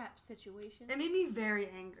in a crap situation. It made me very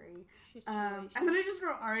angry. Situation. And then I just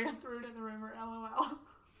wrote Arya threw it in the river, LOL.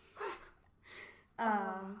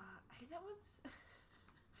 That was...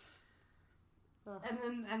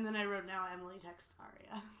 And then I wrote now Emily text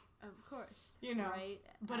Arya. Of course. You know, right?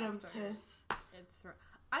 But after. tis.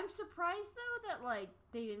 I'm surprised though that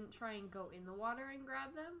they didn't try and go in the water and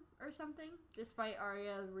grab them or something, despite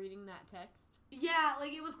Arya reading that text. Yeah,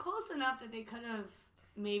 it was close enough that they could have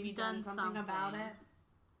maybe done something about it.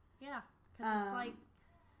 Yeah, because it's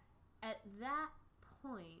at that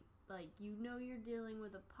point, you're dealing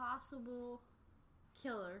with a possible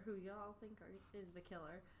killer who y'all think is the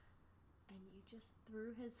killer, and you just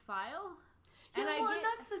threw his file. Yeah, And and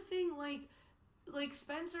that's the thing.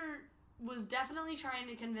 Spencer was definitely trying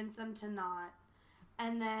to convince them to not,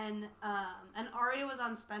 and then and Arya was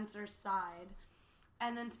on Spencer's side,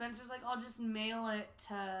 and then Spencer's like, "I'll just mail it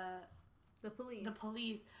to The police. The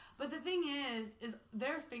police. But the thing is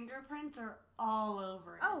their fingerprints are all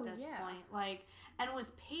over it Oh, at this yeah. point. Like, and with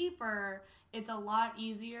paper, it's a lot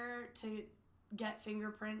easier to get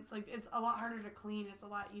fingerprints. Like, it's a lot harder to clean. It's a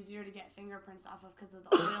lot easier to get fingerprints off of because of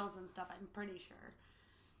the oils and stuff, I'm pretty sure.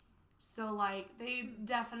 So, like, they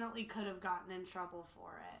definitely could have gotten in trouble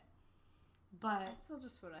for it. I But, still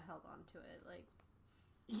just would have held on to it. Like,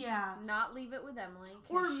 yeah. not leave it with Emily.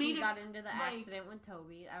 Or Because she made it, got into the like- accident with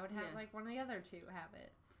Toby. I would have, Yeah. like, one of the other two have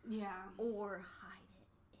it. Yeah. Or hide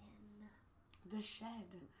it in The shed.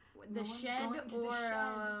 the No one's shed going to the or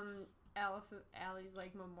shed. Allie's,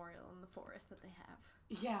 like, memorial in the forest that they have.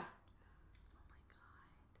 Yeah.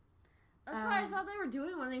 That's what I thought they were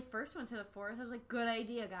doing when they first went to the forest. I was like, good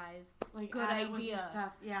idea, guys. Like, Good add it with your idea.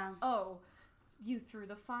 stuff. Yeah. Oh, you threw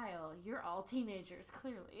the file. You're all teenagers,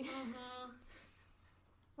 clearly.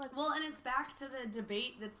 Let's... Well, and it's back to the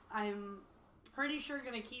debate that's, I'm pretty sure,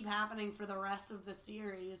 going to keep happening for the rest of the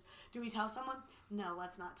series. Do we tell someone? No,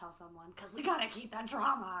 let's not tell someone, because we got to keep that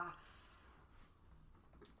drama.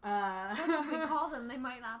 Plus, if we call them, they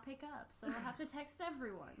might not pick up, so we'll have to text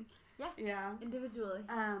everyone. Yeah. Individually.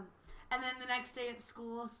 And then the next day at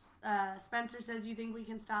school, Spencer says, "You think we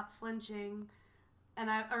can stop flinching?"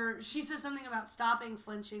 Or she says something about stopping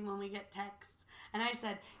flinching when we get texts. And I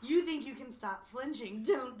said, "You think you can stop flinching?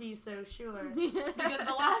 Don't be so sure." Because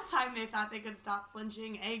the last time they thought they could stop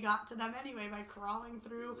flinching, A got to them anyway by crawling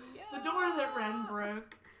through the door that Ren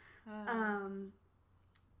broke.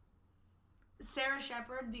 Sarah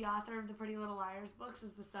Shepard, the author of the Pretty Little Liars books,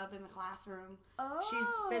 is the sub in the classroom. Oh. She's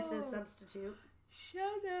Fitz's substitute. Shout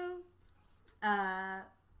out.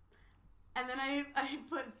 And then I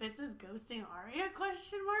put Fitz's ghosting Arya ?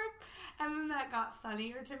 And then that got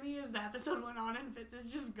funnier to me as the episode went on and Fitz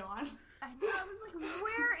is just gone. I know, I was like,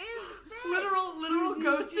 where is this? Literal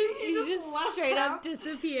ghosting. He just left straight town. up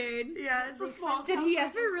disappeared. Yeah, it's a small Did town, he so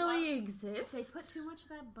ever just really left. exist? They put too much of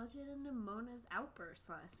that budget into Mona's outburst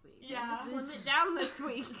last week. Yeah. Just slim it down this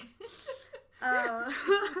week.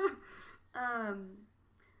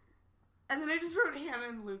 And then I just wrote Hannah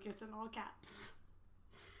and Lucas in all caps.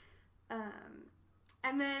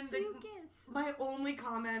 And then Lucas. my only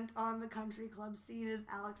comment on the country club scene is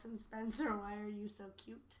Alex and Spencer. Why are you so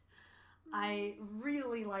cute? I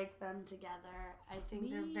really like them together. I think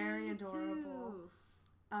they're very adorable.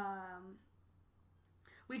 Too.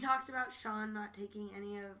 We talked about Sean not taking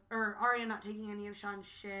any of, or Arya not taking any of Sean's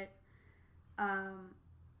shit.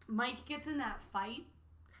 Mike gets in that fight.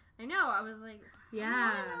 I know, I was like,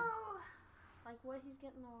 Yeah. I don't know. Like, what he's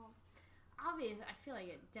getting all... Obvious, I feel like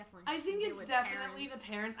it definitely has I think to do it's with definitely parents.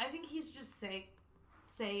 the parents. I think he's just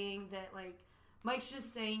saying that, like, Mike's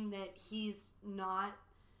just saying that he's not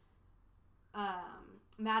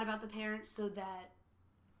mad about the parents so that,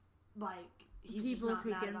 like, he's People just not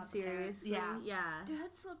take mad him about the parents. seriously. Yeah. Yeah.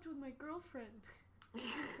 Dad slept with my girlfriend.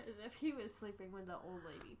 As if he was sleeping with the old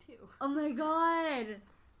lady, too. Oh my god.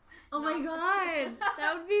 Oh my god.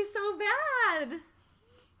 That would be so bad.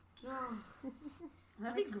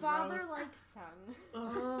 That'd be Like gross. father, like son.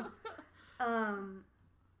 Ugh.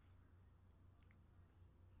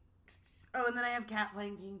 Oh, and then I have Kat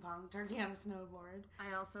playing ping pong, Turkey on a snowboard.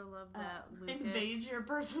 I also love that Lucas. Invade your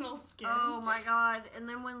personal skin. Oh my god. And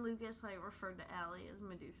then when Lucas, like, referred to Allie as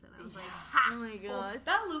Medusa, and I was like, Oh my Well, gosh.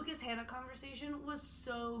 that Lucas Hannah conversation was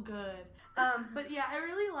so good. But yeah, I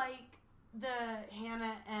really like the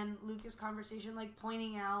Hannah and Lucas conversation, like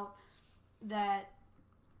pointing out that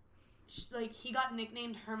like he got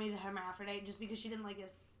nicknamed Hermie the Hermaphrodite just because she didn't like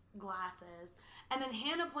his glasses. And then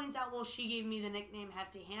Hannah points out, well, she gave me the nickname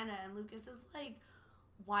Hefty Hannah, and Lucas is like,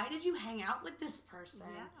 why did you hang out with this person?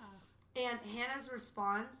 yeah. And Hannah's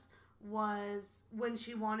response was when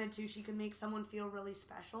she wanted to, she could make someone feel really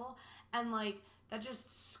special. And, like, that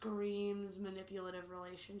just screams manipulative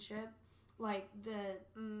relationship. Like,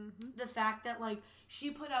 the fact that, like, she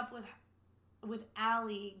put up with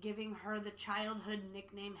Allie giving her the childhood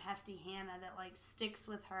nickname Hefty Hannah that, like, sticks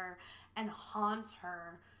with her and haunts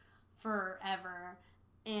her forever.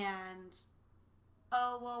 And,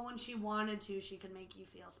 oh, well, when she wanted to, she could make you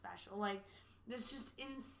feel special. Like, it's just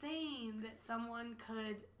insane that someone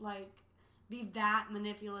could, like, be that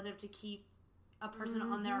manipulative to keep a person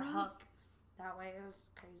on their hook that way. It was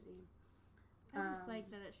crazy. I just like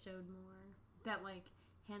that it showed more that, like,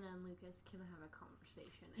 Hannah and Lucas can have a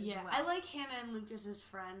conversation as Yeah, well. I like Hannah and Lucas as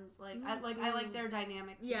friends. Like, I like their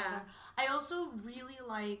dynamic together. Yeah. I also really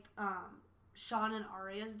like Sean and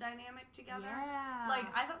Arya's dynamic together. Yeah. Like,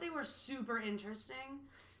 I thought they were super interesting.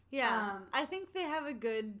 Yeah. I think they have a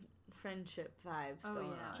good friendship vibes Oh, going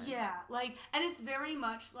yeah. on. Yeah, like, and it's very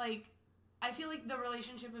much like, I feel like the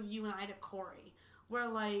relationship of you and I to Corey, where,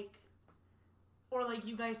 like, or like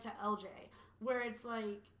you guys to LJ, where it's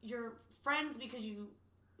like you're friends because you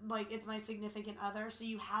like it's my significant other, so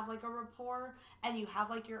you have like a rapport and you have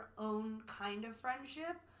like your own kind of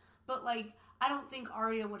friendship. But like I don't think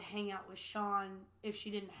Arya would hang out with Sean if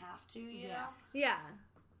she didn't have to, you know? Yeah.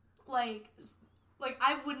 Like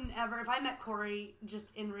I wouldn't ever, if I met Corey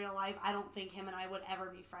just in real life, I don't think him and I would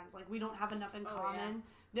ever be friends. Like we don't have enough in common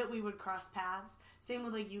that we would cross paths. Same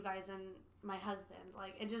with like you guys and my husband.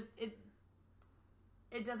 Like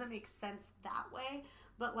it doesn't make sense that way.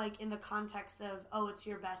 But like in the context of, oh, it's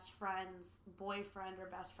your best friend's boyfriend or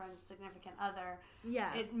best friend's significant other,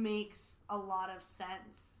 it makes a lot of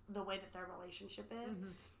sense the way that their relationship is.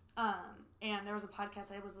 And there was a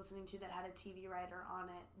podcast I was listening to that had a TV writer on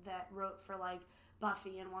it that wrote for like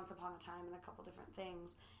Buffy and Once Upon a Time and a couple different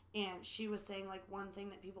things. And she was saying like one thing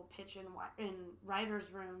that people pitch in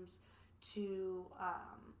writers' rooms to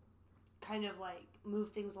kind of like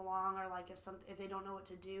move things along, or like if they don't know what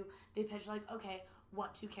to do, they pitch like, okay,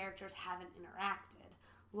 what two characters haven't interacted?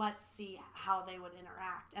 Let's see how they would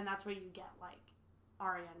interact. And that's where you get like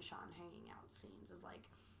Arya and Sean hanging out scenes, is like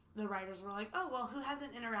the writers were like, oh, well, who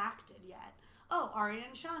hasn't interacted yet? Oh, Arya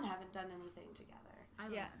and Sean haven't done anything together. I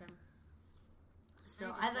love them.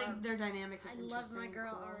 So I think their dynamic is interesting. I love my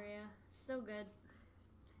girl cool. Arya. So good.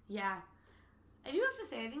 Yeah. I do have to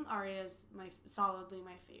say, I think Arya is solidly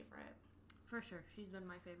my favorite. For sure. She's been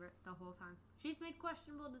my favorite the whole time. She's made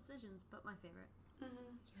questionable decisions, but my favorite.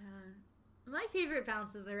 Mm-hmm. Yeah. My favorite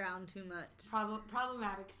bounces around too much.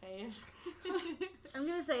 Problematic fave. I'm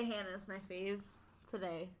going to say Hannah's my fave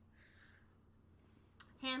today.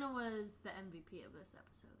 Hannah was the MVP of this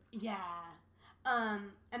episode. Yeah.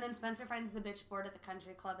 And then Spencer finds the bitch board at the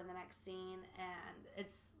country club in the next scene, and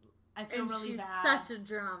I feel really she's bad. Such a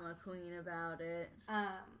drama queen about it.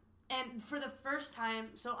 And for the first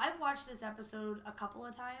time, so I've watched this episode a couple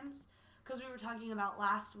of times, because we were talking about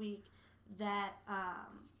last week that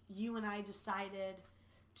you and I decided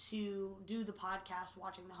to do the podcast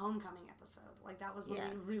watching the Homecoming episode. Like, that was when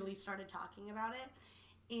we really started talking about it.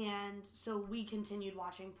 And so we continued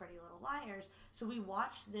watching Pretty Little Liars. So we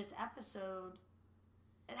watched this episode,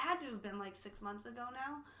 it had to have been like 6 months ago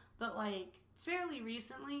now, but like fairly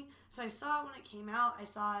recently. So I saw it when it came out, I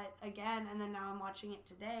saw it again, and then now I'm watching it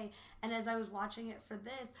today. And as I was watching it for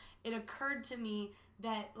this, it occurred to me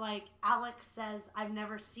that like Alex says, I've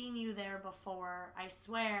never seen you there before, I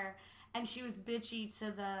swear. And she was bitchy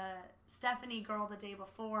to the Stephanie girl the day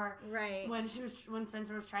before, right? When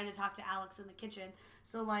Spencer was trying to talk to Alex in the kitchen.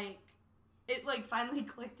 So like, it like finally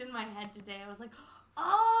clicked in my head today. I was like,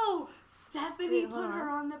 oh, Stephanie put her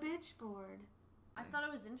on the bitch board. I thought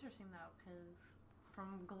it was interesting though, because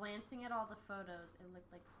from glancing at all the photos, it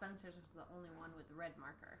looked like Spencer's was the only one with red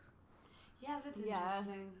marker. Yeah, that's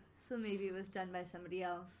interesting. So maybe it was done by somebody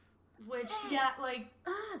else. Which,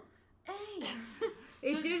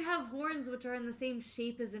 It did have horns, which are in the same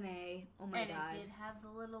shape as an A. Oh my god. And it did have the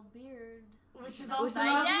little beard. Which is also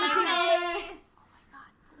Oh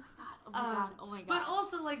my god. But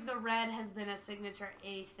also, like, the red has been a signature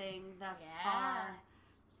A thing thus far.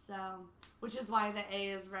 So, which is why the A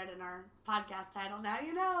is red in our podcast title. Now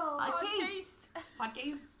you know.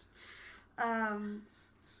 Podcast.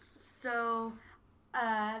 So,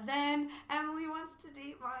 then Emily wants to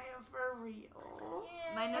date Maya for real.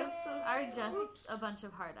 Yeah. My notes are just a bunch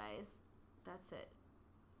of hard eyes. That's it.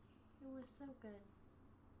 It was so good.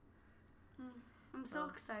 I'm so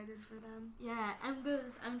excited for them. Yeah, I'm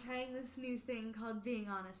trying this new thing called Being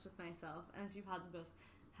Honest with Myself. And she pops and goes,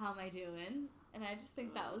 how am I doing? And I just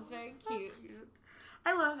think that was very cute.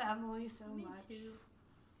 I love Emily so much. Me too.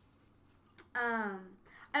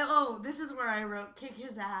 This is where I wrote kick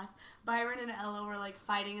his ass. Byron and Ella were like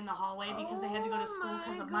fighting in the hallway because they had to go to school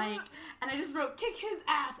because of Mike. And I just wrote kick his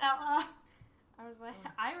ass, Ella. I was like,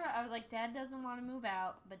 Dad doesn't want to move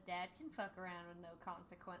out, but Dad can fuck around with no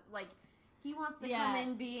consequence. Like, he wants to come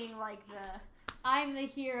in being like I'm the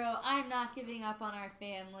hero. I'm not giving up on our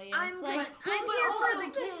family. And I'm here for the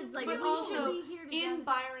kids. Like, we should be here together. In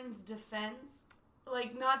Byron's defense,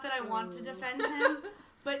 like, not that I want to defend him,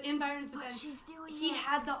 but in Byron's defense, he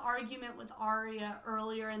had the argument with Arya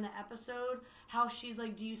earlier in the episode, how she's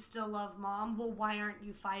like, do you still love Mom? Well, why aren't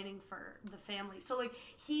you fighting for the family? So, like,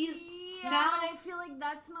 he's now... but I feel like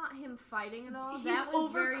that's not him fighting at all. That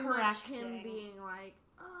was very much him being like,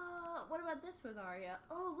 what about this with Arya?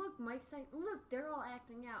 Oh, look, Mike's like, look, they're all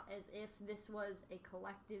acting out as if this was a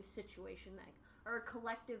collective situation, or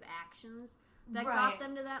collective actions that got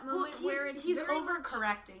them to that moment where he's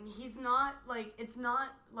overcorrecting. He's not like, it's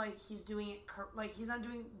not like he's doing it like he's not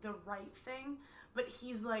doing the right thing, but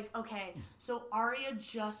he's like, okay, so Arya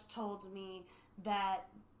just told me that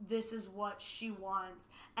this is what she wants,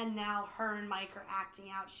 and now her and Mike are acting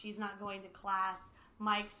out. She's not going to class.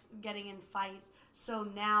 Mike's getting in fights. So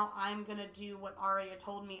now I'm going to do what Arya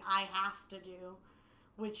told me I have to do,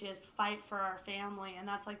 which is fight for our family. And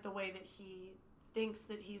that's like the way that he thinks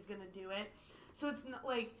that he's going to do it. So it's not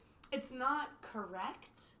like, it's not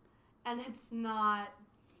correct and it's not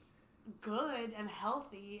good and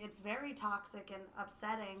healthy. It's very toxic and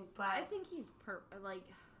upsetting, but I think he's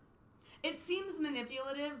it seems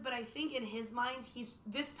manipulative, but I think in his mind,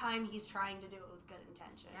 this time he's trying to do it with good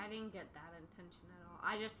intentions. I didn't get that intention at all.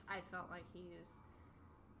 I felt like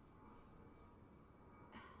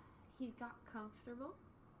he got comfortable.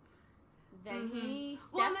 Then he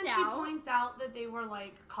stepped well, and then out. she points out that they were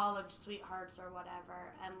like college sweethearts or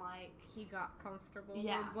whatever, and like he got comfortable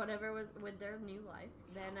Yeah. with whatever was with their new life.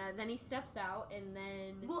 Then he steps out, and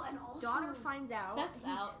then well, and also daughter finds out. Steps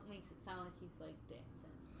out makes it sound like he's like dancing.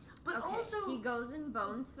 but Okay, also he goes and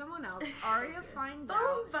bones someone else. Arya finds Bone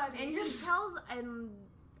out, buddies. and he tells, and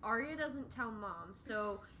Arya doesn't tell mom.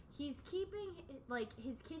 So he's keeping, like,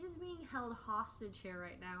 his kid is being held hostage here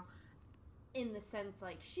right now, in the sense,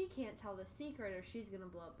 like, she can't tell the secret or she's gonna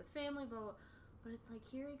blow up the family, blah, blah. But it's like,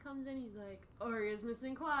 here he comes in, he's like, Arya's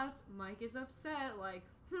missing class, Mike is upset, like,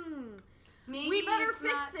 maybe we better it's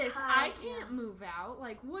fix not this. time. I can't move out.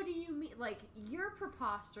 Like, what do you mean? Like, you're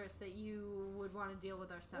preposterous that you would want to deal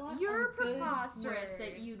with our stuff. What You're a good preposterous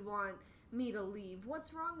that word. you'd want me to leave.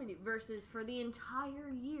 What's wrong with you? Versus for the entire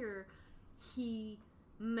year, he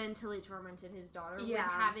mentally tormented his daughter with Yeah.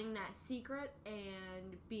 having that secret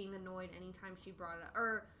and being annoyed anytime she brought it up.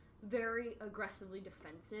 Or very aggressively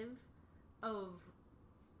defensive of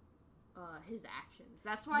his actions.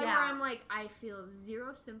 That's why Yeah. where I'm like, I feel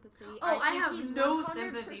zero sympathy. Oh, I think have he's no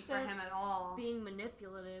sympathy for 100% him at all. being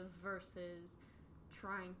manipulative versus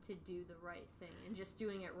trying to do the right thing and just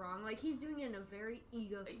doing it wrong. Like, he's doing it in a very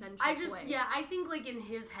egocentric way. I think like in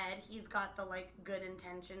his head he's got the like good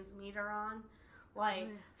intentions meter on. Like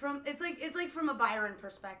Mm. it's like from a Byron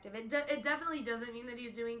perspective. It definitely doesn't mean that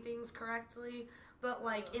he's doing things correctly, but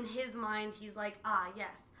like in his mind he's like,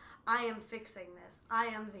 yes, I am fixing this. I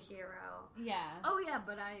am the hero. Yeah. Oh, yeah,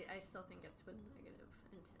 but I still think it's with negative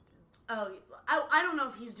intentions. Oh, I don't know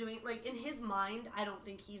if he's doing, like, in his mind, I don't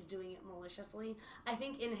think he's doing it maliciously. I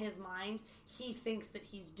think in his mind, he thinks that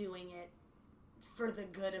he's doing it for the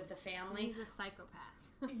good of the family. He's a psychopath.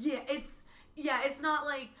 It's not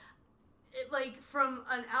like, from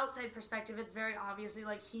an outside perspective, it's very obviously,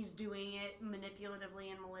 like, he's doing it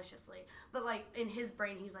manipulatively and maliciously. But, like, in his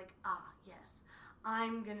brain, he's like, yes,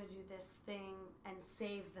 I'm gonna do this thing and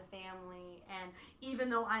save the family, and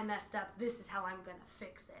even though I messed up, this is how I'm gonna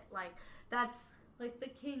fix it. Like, that's... Like the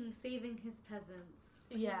king saving his peasants.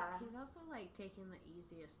 Yeah. He's also, like, taking the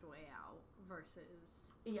easiest way out versus,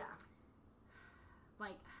 Yeah.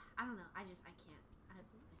 like, I don't know. I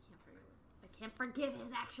can't forgive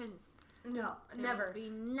his actions. No, There never. would be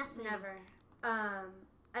nothing. Never.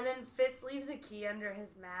 And then Fitz leaves a key under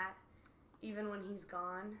his mat, even when he's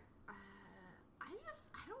gone. I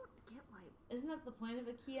don't get why. Isn't that the point of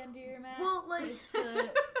a key under your mat? Well, like, Is to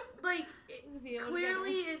like, be able to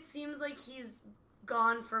clearly it seems like he's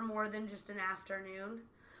gone for more than just an afternoon.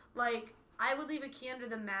 Like, I would leave a key under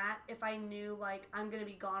the mat if I knew, like, I'm going to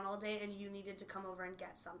be gone all day and you needed to come over and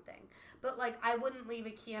get something. But, like, I wouldn't leave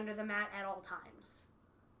a key under the mat at all times.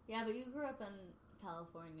 Yeah, but you grew up in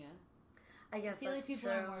California. I guess I feel that's like people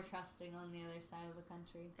true. are more trusting on the other side of the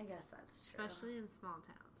country. I guess that's true. Especially in small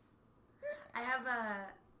towns. I have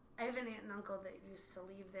an aunt and uncle that used to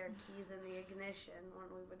leave their keys in the ignition when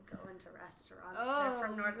we would go into restaurants. They're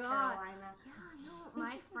from North Carolina. Yeah, no.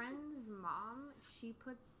 My friend's mom, she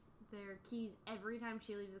puts their keys every time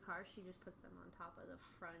she leaves the car. She just puts them on top of the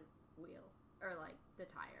front wheel or like the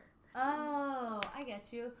tire. Oh, I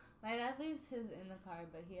get you. My dad leaves his in the car,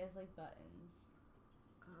 but he has like buttons.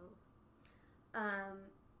 Oh.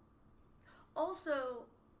 Also,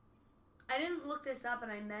 I didn't look this up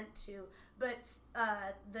and I meant to, but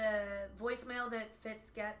the voicemail that Fitz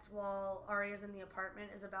gets while Arya's in the apartment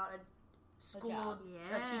is about a school, job. a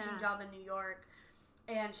Yeah. teaching job in New York,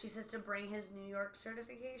 and she says to bring his New York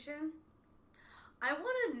certification. I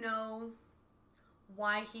want to know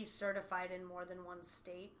why he's certified in more than one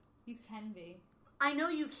state. You can be. I know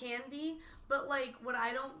you can be, but like what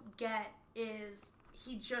I don't get is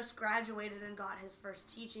he just graduated and got his first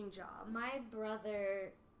teaching job. My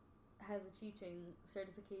brother has a teaching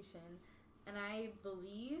certification, and I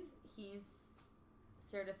believe he's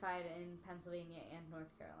certified in Pennsylvania and North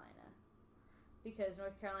Carolina. Because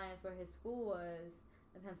North Carolina is where his school was,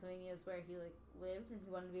 and Pennsylvania is where he lived, and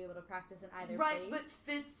he wanted to be able to practice in either Right, place. but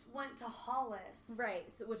Fitz went to Hollis. Right,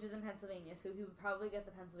 so which is in Pennsylvania, so he would probably get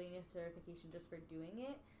the Pennsylvania certification just for doing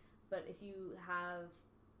it. But if you have,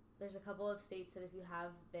 there's a couple of states that if you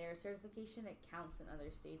have their certification, it counts in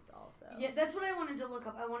other states also. Yeah, that's what I wanted to look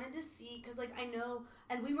up. I wanted to see, because, I know,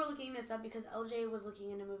 and we were looking this up because LJ was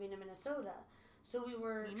looking into moving to Minnesota. So we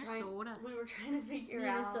were trying to figure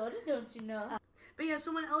out. Minnesota, don't you know? But yeah,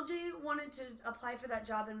 so when LJ wanted to apply for that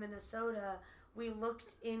job in Minnesota, we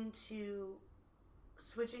looked into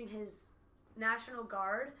switching his National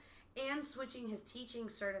Guard and switching his teaching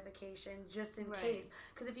certification just in case.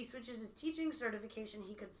 Because if he switches his teaching certification,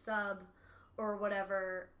 he could sub or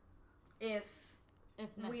whatever if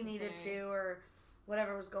we needed to, or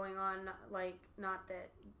whatever was going on. Not that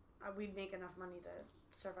we'd make enough money to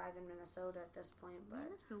survive in Minnesota at this point, but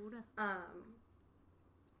Minnesota.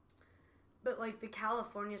 But the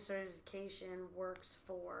California certification works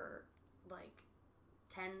for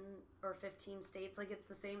 10 or 15 states. It's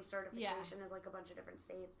the same certification as a bunch of different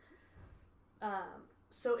states.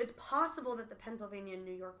 So it's possible that the Pennsylvania and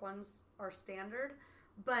New York ones are standard,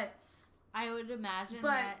 but I would imagine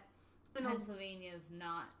that Pennsylvania is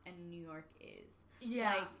not and New York is.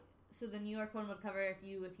 Yeah. So the New York one would cover if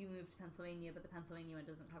you moved to Pennsylvania, but the Pennsylvania one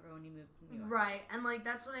doesn't cover when you move to New York. Right. And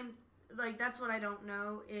that's what I don't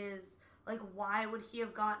know is why would he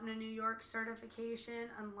have gotten a New York certification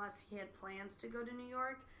unless he had plans to go to New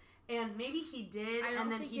York? And maybe he did,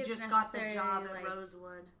 and then he just got the job at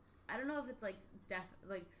Rosewood. I don't know if it's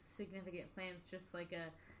significant plans, just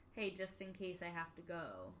hey, just in case I have to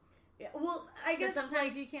go. Yeah, well, I guess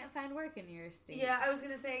sometimes you can't find work in your state. Yeah, I was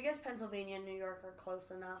gonna say, I guess Pennsylvania and New York are close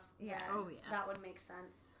enough. Yeah. That would make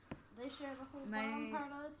sense. They share the whole bottom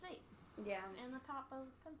part of the state. Yeah. And the top of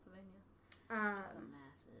Pennsylvania. It's a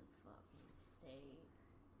massive fucking state.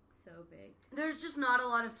 So big. There's just not a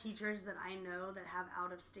lot of teachers that I know that have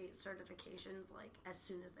out-of-state certifications as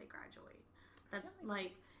soon as they graduate. That's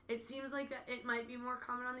it seems like that it might be more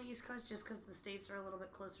common on the East Coast just because the states are a little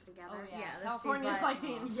bit closer together. Oh yeah, California's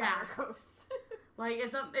the entire coast.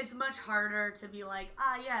 It's much harder to be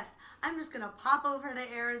yes, I'm just gonna pop over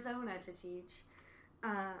to Arizona to teach.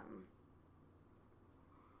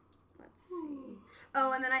 Let's see.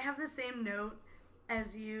 Oh, and then I have the same note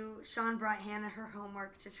as you. Sean brought Hannah her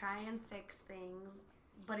homework to try and fix things,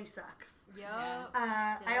 but he sucks. Yup.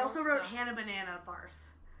 I also wrote Hannah Banana barf.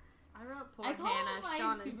 I wrote poor Hannah.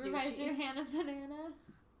 Sean is supervisor douchey. Hannah Banana.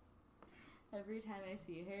 Every time I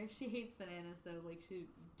see her, she hates bananas though. She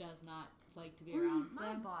does not like to be around My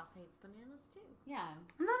them. boss hates bananas too. Yeah.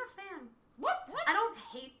 I'm not a fan. What? I don't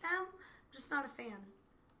hate them. I'm just not a fan.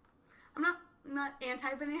 I'm not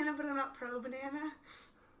anti-banana, but I'm not pro-banana.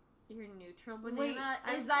 You're neutral banana?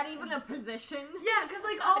 Is that even a position? Yeah, because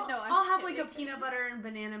I'll have a peanut butter and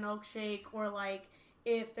banana milkshake, or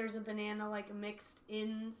if there's a banana mixed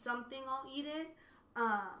in something, I'll eat it.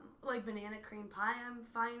 Banana cream pie, I'm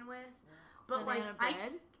fine with. But banana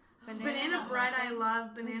bread. Banana bread, I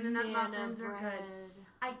love. Banana nut muffins bread. are good.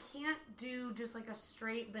 I can't do just a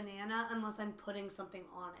straight banana unless I'm putting something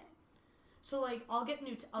on it. So I'll get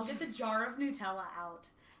I'll get the jar of Nutella out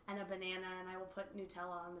and a banana, and I will put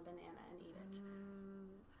Nutella on the banana and eat it. I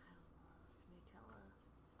love Nutella.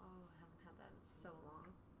 Oh, I haven't had that in so long.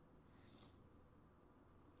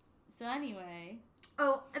 So anyway.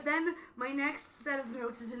 Oh, and then my next set of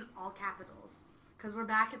notes is in all capitals because we're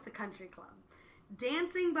back at the country club.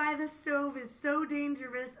 Dancing by the stove is so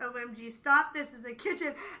dangerous. OMG, stop. This is a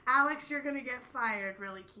kitchen. Alex, you're going to get fired.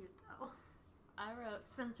 Really cute, though. I wrote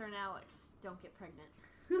Spencer and Alex, don't get pregnant.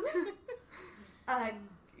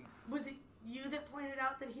 Was it you that pointed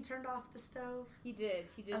out that he turned off the stove? He did.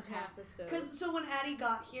 He did turn off the stove. Because when Addie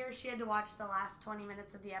got here, she had to watch the last 20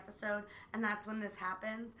 minutes of the episode, and that's when this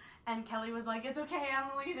happens. And Kelly was like, "It's okay,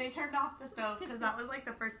 Emily. They turned off the stove," because that was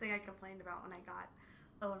the first thing I complained about when I got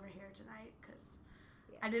over here tonight, because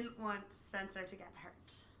I didn't want Spencer to get hurt.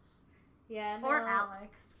 Yeah. No, or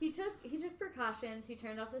Alex. He took precautions. He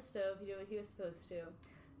turned off the stove. He did what he was supposed to.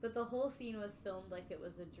 But the whole scene was filmed like it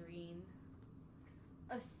was a dream.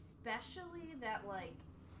 Especially that,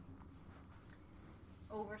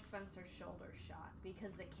 over Spencer's shoulder shot,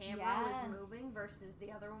 because the camera was moving versus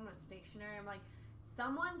the other one was stationary. I'm like,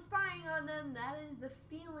 someone's spying on them. That is the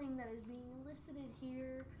feeling that is being elicited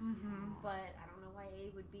here. Mm-hmm. But I don't know why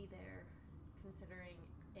A would be there, considering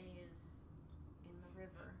A is in the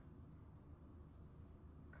river.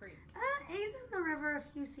 Creek. A's in the river a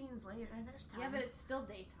few scenes later. There's time. Yeah, but it's still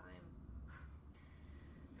daytime.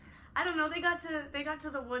 I don't know. They got to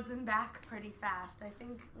the woods and back pretty fast. I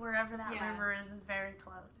think wherever that river is very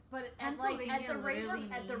close. But at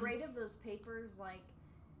the rate of those papers,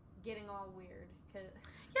 getting all weird. Cause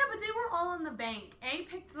Yeah, but they were all in the bank. A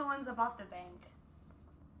picked the ones up off the bank.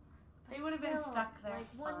 They would have been still, stuck there.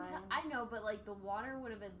 Like one time, I know, but like the water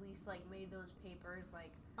would have at least like made those papers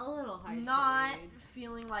like A little hard not to read.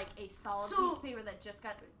 feeling like a solid So- piece of paper that just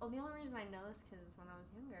got. Oh, the only reason I know this because when I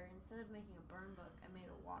was younger, instead of making a burn book, I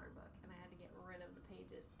made a water book, and I had to get rid of the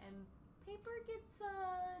pages. And paper gets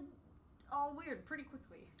all weird pretty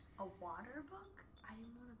quickly. A water book? I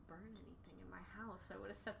didn't want to burn anything in my house. I would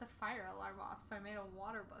have set the fire alarm off, so I made a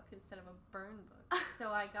water book instead of a burn book. So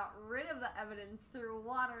I got rid of the evidence through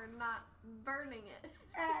water, not burning it.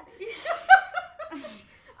 Addie.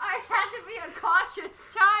 I had to be a cautious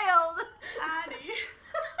child. Addie.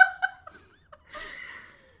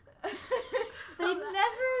 They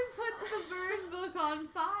never put the burn book on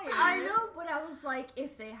fire. I know, but I was like,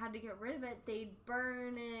 if they had to get rid of it, they'd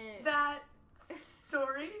burn it. That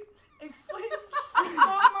story explains so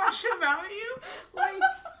much about you. Like,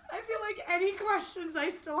 I feel like any questions I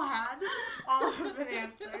still had, all have been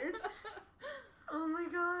answered. Oh my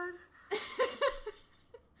god.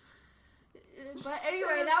 But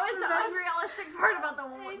anyway, that was the That's- unrealistic part about the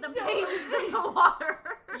I pages in the water.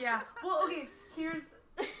 Yeah. Well, okay, here's...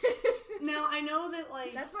 Now, I know that,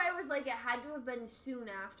 like... That's why I was like, it had to have been soon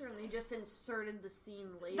after, and they just inserted the scene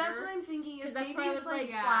later. That's what I'm thinking is 'Cause that's maybe why I it's was like like,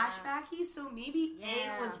 yeah. flashbacky, so maybe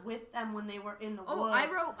Yeah. A was with them when they were in the Oh, woods.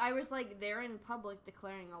 I was like, they're in public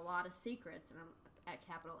declaring a lot of secrets, and I'm at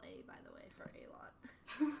capital A, by the way, for a lot.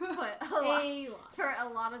 But A lot. for a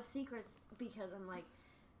lot of secrets, because I'm like,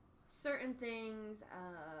 certain things,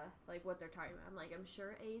 like what they're talking about, I'm like, I'm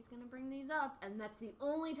sure A's gonna bring these up, and that's the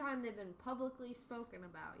only time they've been publicly spoken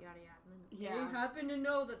about, yada yada. And then Yeah. you happen to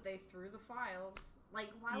know that they threw the files. Like,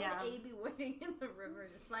 why Yeah. would A be waiting in the river,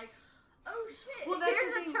 just like, oh shit, Well, that's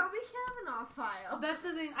here's the a thing. Toby Kavanaugh file. That's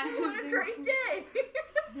the thing. What a great day!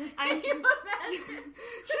 I'm- Can you imagine?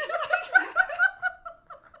 Just like...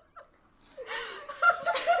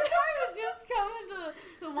 I was just coming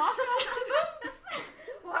to wash off the boots.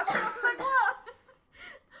 Wash off my gloves.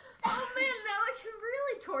 Oh man, now I can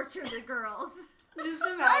really torture the girls. Just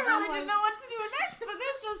I imagine, really like, didn't know what to do next, but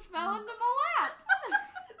this just fell into my lap.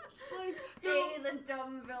 like Hey, the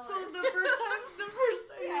dumb villain. so the first time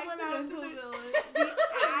they went out to Accidental the villain. The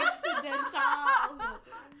accidental.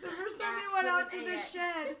 the first time they went out to the Accident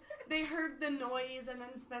shed, they heard the noise, and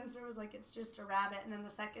then Spencer was like, "It's just a rabbit." And then the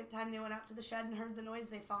second time they went out to the shed and heard the noise,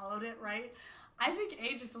 they followed it. Right? I think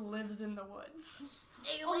A just lives in the woods.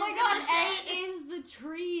 Oh my god, A is the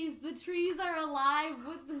trees. The trees are alive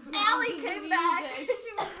with the sound Allie of the came back. music.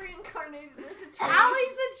 She was reincarnated as a tree.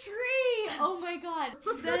 Allie's a tree. Oh my god.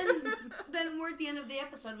 then we're at the end of the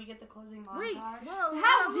episode. We get the closing montage. Wait, whoa,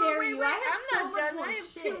 How whoa, dare wait, you. Wait, I have so I'm not much done. more I have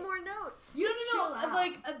shit. 2 more notes. You No, chill out.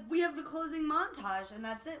 like we have the closing montage, and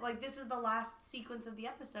that's it. Like this is the last sequence of the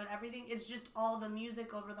episode. Everything, it's just all the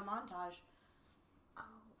music over the montage. Oh,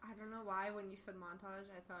 I don't know why when you said montage,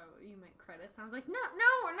 I thought you meant credits. I was like, no,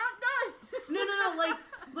 we're not done. No,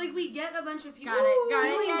 like we get a bunch of people. Got it.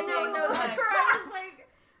 doing Yeah, no, things that's like- where I was like,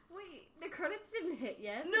 wait, the credits didn't hit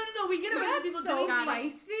yet. No, we get a bunch of people so doing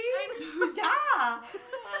feisty. things. Yeah.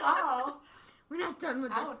 Oh. We're not done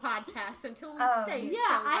with Ouch. this podcast until we Oh. say it. Yeah,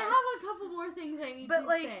 I have a couple more things I need But to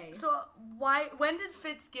like, say. so when did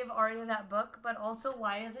Fitz give Arya that book? But also,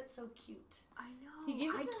 why is it so cute? I know. He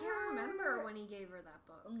gave it I to can't her. remember when he gave her that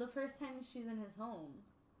book. The first time she's in his home.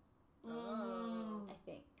 Oh. I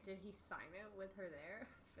think. Did he sign it with her there?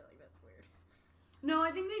 I feel like that's weird. No,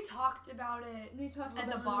 I think they talked about it They talked at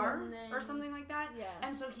the about bar and then- or something like that. Yeah.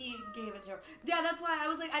 And so he gave it to her. Yeah, that's why I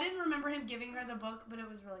was like, I didn't remember him giving her the book, but it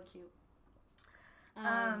was really cute.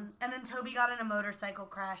 And then Toby got in a motorcycle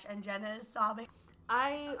crash, and Jenna is sobbing.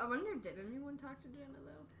 I wonder, did anyone talk to Jenna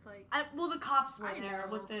though? Like, Well, the cops were I there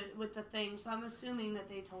know. with the thing, so I'm assuming that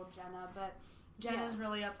they told Jenna, but Jenna's Yeah.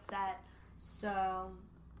 really upset. So,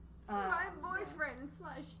 my boyfriend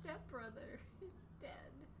 / stepbrother is dead.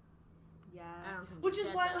 yeah. I don't think which he's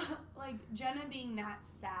is dead, why, though. like, Jenna being that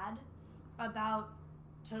sad about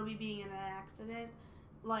Toby being in an accident,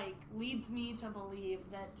 like, leads me to believe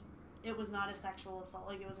that it was not a sexual assault,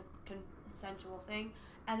 like, it was a consensual thing,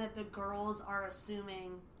 and that the girls are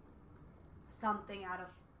assuming something out of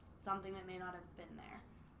something that may not have been there.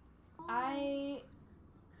 I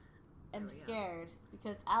am There we go. scared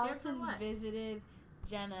because for Allison what? visited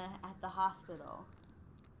Jenna at the hospital.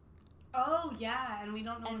 Oh, yeah, and we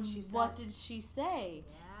don't know And what she said. what did she say?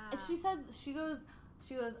 Yeah. She said, she goes,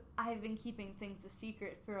 I've been keeping things a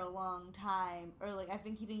secret for a long time. Or, like, I've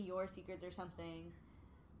been keeping your secrets or something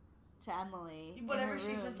to Emily. in Whatever her she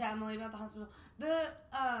room. says to Emily about the hospital.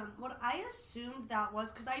 What I assumed that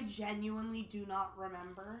was, because I genuinely do not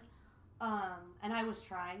remember, and I was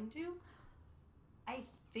trying to. I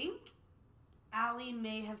think Allie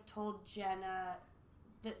may have told Jenna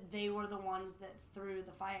that they were the ones that threw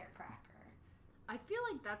the firecracker. I feel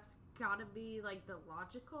like that's gotta be, like, the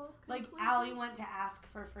logical Like, conclusion. Allie went to ask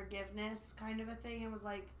for forgiveness, kind of a thing, and was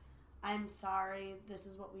like, I'm sorry, this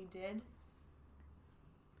is what we did.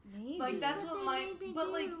 Maybe. Like, that's But what they my... maybe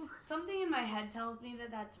But, like, do. something in my head tells me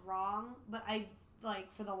that that's wrong, but I,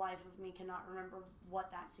 like, for the life of me, cannot remember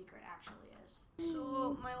what that secret actually is.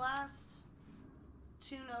 So, my last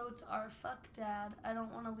 2 notes are, fuck Dad, I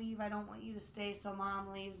don't want to leave, I don't want you to stay, so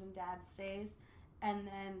Mom leaves and Dad stays. And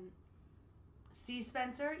then, see,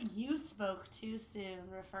 Spencer, you spoke too soon,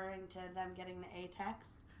 referring to them getting the A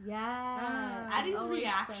text. Yeah. Addie's Always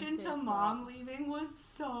reaction to Spencer's Mom leaving was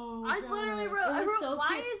so I good. literally It wrote, was so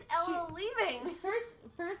why cute. is Ella leaving?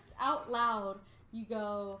 First out loud, you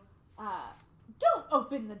go, don't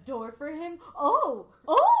open the door for him. Oh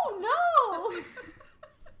no!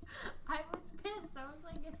 I was pissed. I was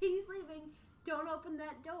like, if he's leaving, don't open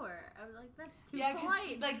that door. I was like, that's too Yeah, because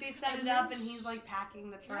polite. like they set And it up then and he's like packing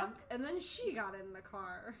the trunk. Yep. And then she got in the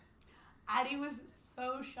car. Addie was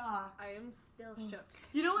so shocked. I am still shook.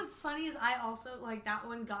 You know what's funny is I also like that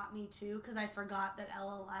one got me too because I forgot that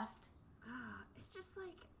Ella left. It's just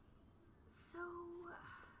like so.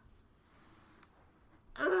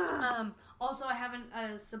 Also, I have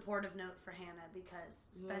a supportive note for Hannah because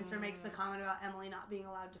Spencer makes the comment about Emily not being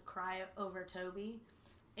allowed to cry over Toby,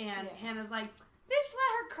 and Hannah's like, "Bitch,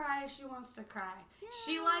 let her cry if she wants to cry.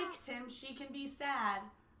 She liked him. She can be sad."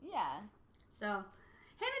 Yeah. So,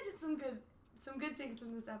 Hannah did some good things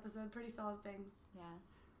in this episode. Pretty solid things. Yeah.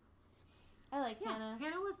 I like Hannah.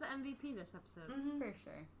 Hannah was the MVP this episode. Mm-hmm. For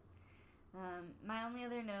sure. My only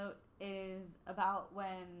other note is about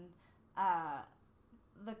when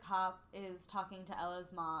the cop is talking to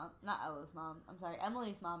Emily's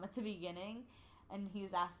mom at the beginning, and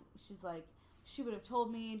she's like, she would have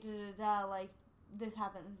told me, like, this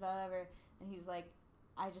happened, whatever, and he's like,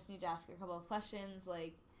 I just need to ask her a couple of questions,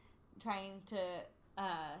 like, trying to,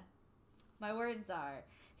 my words are,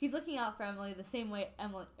 he's looking out for Emily the same way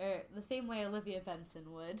Olivia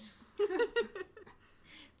Benson would.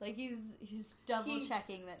 Like, he's double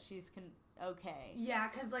checking that she's okay. Yeah,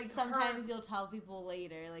 because like sometimes you'll tell people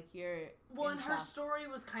later, like you're. Well, in and her shock. story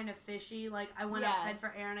was kind of fishy. Like I went Yeah. outside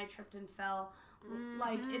for air and I tripped and fell.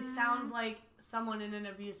 Like it sounds like someone in an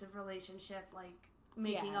abusive relationship, like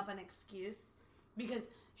making up an excuse because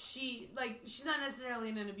she's not necessarily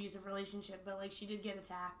in an abusive relationship, but like she did get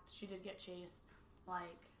attacked, she did get chased,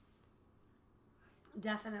 like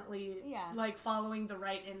definitely, like following the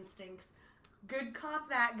right instincts. Good cop,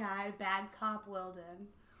 that guy. Bad cop, Wilden.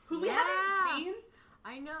 Who we haven't seen.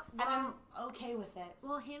 I know. And I'm okay with it.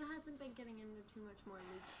 Well, Hannah hasn't been getting into too much more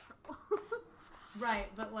legal trouble. Right,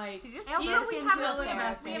 but like, She just he Also, is we still haven't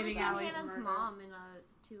investigating seen Allie's Hannah's murder. mom in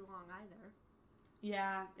too long either.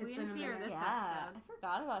 Yeah, it's We been didn't a see her minute. this Yeah, episode. I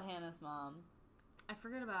forgot about Hannah's mom. I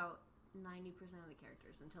forget about 90% of the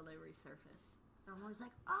characters until they resurface. And I'm always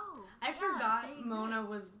like, oh. I yeah, forgot they Mona exist.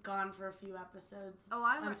 was gone for a few episodes. Oh,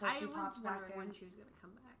 I until she was popped back wondering in. when she was gonna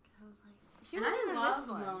come back. I was like, She And wasn't I in love this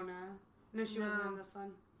one. Mona. No, she wasn't in this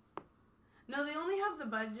one. No, they only have the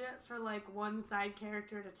budget for like one side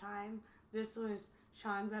character at a time. This was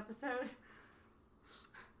Sean's episode.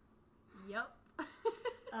 yep.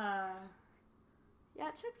 Yeah,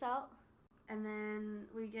 it checks out. And then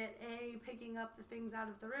we get A picking up the things out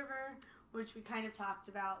of the river, which we kind of talked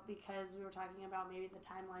about because we were talking about maybe the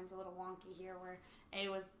timeline's a little wonky here where A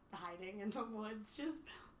was hiding in the woods just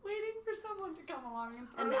waiting for someone to come along and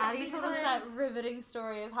throw And something. Addie told us that riveting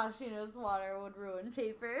story of how she knows water would ruin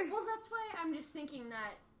paper. Well, that's why I'm just thinking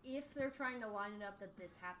that if they're trying to line it up that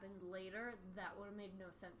this happened later, that would have made no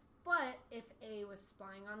sense. But if A was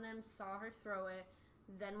spying on them, saw her throw it,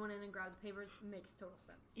 then went in and grabbed the papers, makes total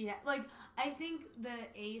sense. Yeah, like, I think the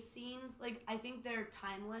A scenes, like, I think they're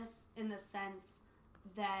timeless in the sense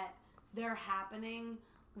that they're happening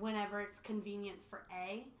whenever it's convenient for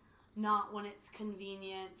A, not when it's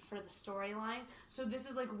convenient for the storyline. So this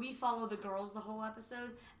is like, we follow the girls the whole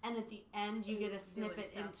episode, and at the end you get a A's doing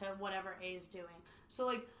snippet stuff. into whatever A is doing. So,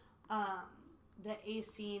 like, the A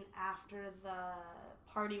scene after the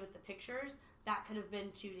party with the pictures, that could have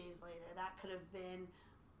been 2 days later. That could have been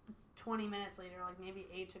 20 minutes later. Like, maybe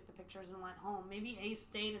A took the pictures and went home. Maybe A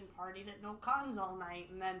stayed and partied at No Cons all night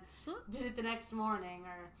and then did it the next morning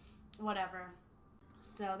or whatever.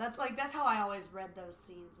 So that's how I always read those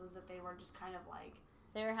scenes, was that they were just kind of like,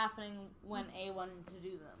 They were happening when A wanted to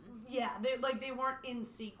do them. yeah, they weren't in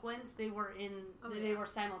sequence. They were they were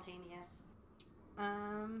simultaneous.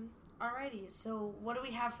 Alrighty, so what do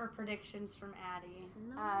we have for predictions from Addie?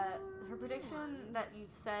 Her prediction that you've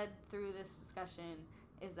said through this discussion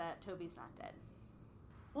is that Toby's not dead.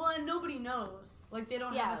 Well, and nobody knows. Like, they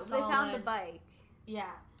don't have a they solid... found the bike. Yeah.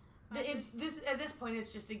 At this point,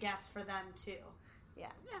 it's just a guess for them, too. Yeah.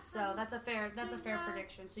 So that's a fair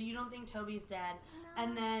prediction. So you don't think Toby's dead. No.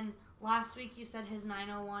 And then last week you said his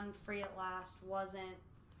 901 free at last wasn't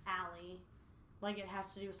Allie. Like, it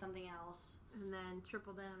has to do with something else. And then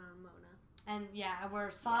triple down on Mona. And yeah,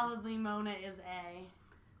 we're solidly Mona is A.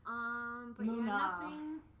 But Mona. yeah,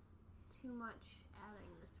 nothing too much adding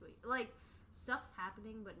this week. Like, stuff's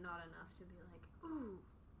happening, but not enough to be like, ooh,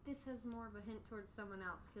 this has more of a hint towards someone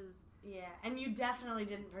else, because... Yeah, and you definitely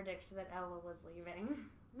didn't predict that Ella was leaving.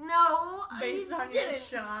 No! Based on didn't. your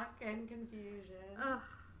shock and confusion. Ugh.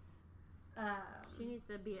 She needs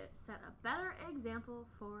to set a better example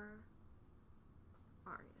for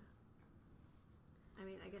Arya. I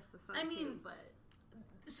mean, I guess the son too, but...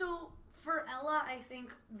 So, for Ella, I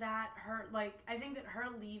think that her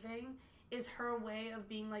leaving is her way of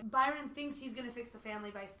being like, Byron thinks he's going to fix the family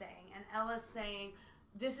by staying, and Ella's saying,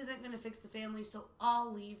 this isn't going to fix the family, so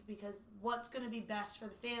I'll leave because what's going to be best for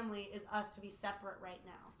the family is us to be separate right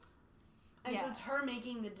now. And so it's her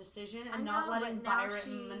making the decision and not letting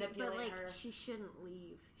Byron manipulate her. She shouldn't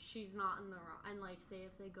leave. She's not in the wrong. And, like, say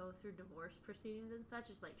if they go through divorce proceedings and such,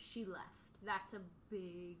 it's like, she left. That's a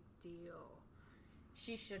big deal.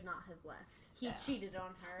 She should not have left. He cheated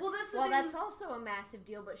on her. Well, thing. That's also a massive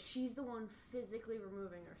deal, but she's the one physically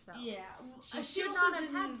removing herself. Yeah. She should not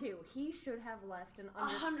have had to. He should have left and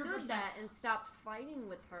understood 100%. that and stopped fighting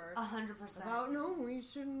with her. 100%. About, no, we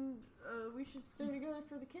shouldn't, we should stay together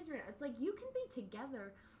for the kids right now. It's like, you can be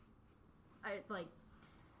together,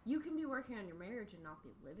 you can be working on your marriage and not be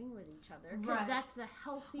living with each other. Because that's the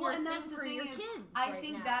healthier thing for your kids. I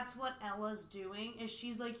think that's what Ella's doing, is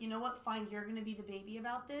she's like, you know what, fine, you're going to be the baby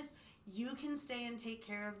about this. You can stay and take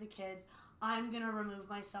care of the kids. I'm going to remove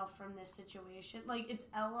myself from this situation. Like, it's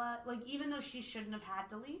Ella, like, even though she shouldn't have had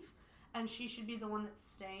to leave, and she should be the one that's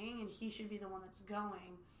staying, and he should be the one that's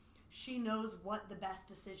going, she knows what the best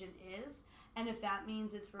decision is. And if that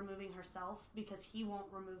means it's removing herself because he won't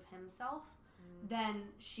remove himself, then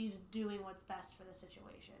she's doing what's best for the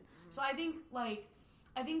situation. So I think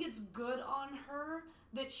it's good on her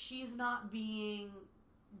that she's not being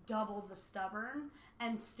double the stubborn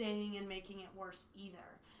and staying and making it worse either.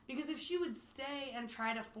 Because if she would stay and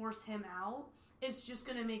try to force him out, it's just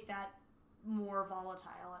going to make that more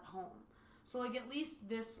volatile at home. So, like, at least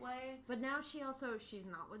this way... But now she's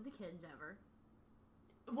not with the kids ever.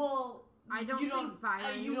 Well... I don't think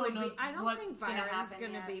Byron's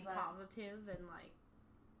going to be but... positive and, like,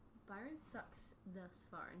 Byron sucks thus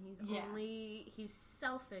far, and he's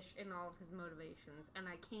selfish in all of his motivations, and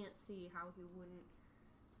I can't see how he wouldn't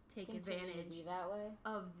take advantage that way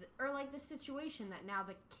of the situation that now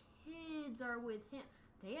the kids are with him.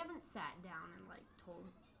 They haven't sat down and, like, told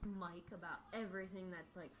Mike about everything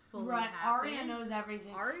that's, like, fully happened. Arya knows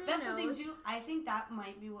everything. That's the thing, too. I think that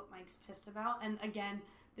might be what Mike's pissed about, and again...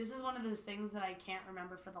 This is one of those things that I can't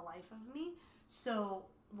remember for the life of me. So,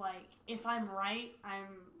 like, if I'm right, I'm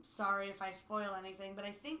sorry if I spoil anything. But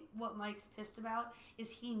I think what Mike's pissed about is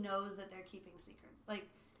he knows that they're keeping secrets. Like,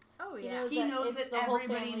 oh, yeah. He knows that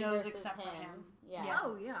everybody knows except for him. Yeah.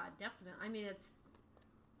 Oh, yeah, definitely. I mean,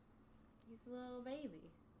 he's a little baby.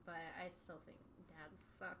 But I still think Dad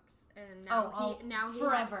sucks. And now he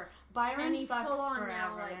forever. Byron sucks full-on forever.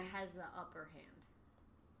 Now, like, has the upper hand.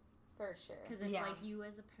 For sure. Because if, like, you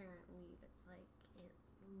as a parent leave, it's like, it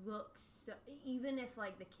looks so... Even if,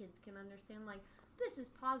 like, the kids can understand, like, this is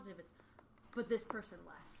positive, but this person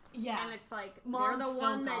left. Yeah. And it's like, Mom's they're the still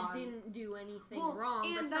one gone. that didn't do anything wrong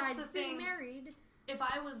and besides that's the being thing. married. If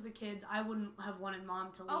I was the kids, I wouldn't have wanted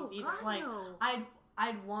Mom to leave either. God, like, no.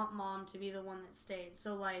 I'd want Mom to be the one that stayed.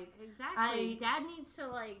 So, like... Exactly. Dad needs to,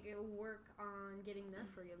 like, work on getting that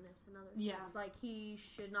forgiveness and other things. Yeah. Like, he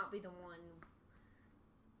should not be the one...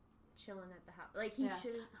 chilling at the house. Like, he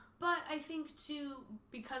should... But I think, too,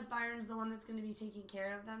 because Byron's the one that's going to be taking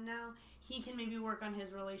care of them now, he can maybe work on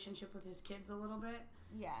his relationship with his kids a little bit.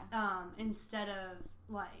 Yeah. Instead of,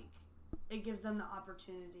 like, it gives them the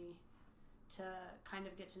opportunity to kind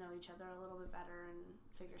of get to know each other a little bit better and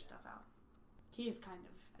figure stuff out. He's kind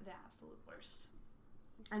of the absolute worst.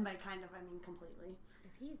 And by kind of, I mean completely.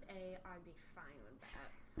 If he's A, I'd be fine with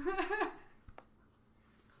that.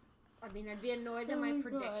 I mean, I'd be annoyed that my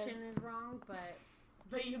prediction is wrong, but...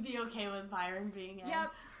 But you'd be okay with Byron being A?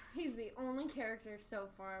 Yep. He's the only character so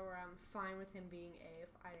far where I'm fine with him being A if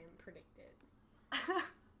I didn't predict it.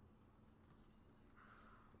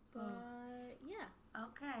 But, yeah.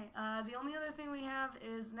 Okay. The only other thing we have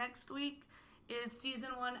is next week is season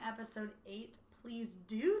 1, episode 8. Please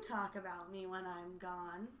do talk about me when I'm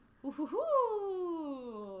gone.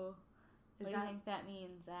 Woohoo! Is What do that you think that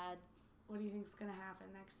means, Ads? what do you think's gonna happen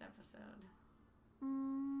next episode?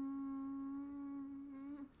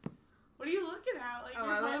 What are you looking at? Like Oh,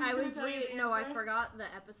 your phone's I gonna was tell you reading. the No, I answer? forgot the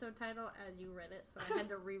episode title as you read it, so I had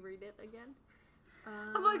to reread it again.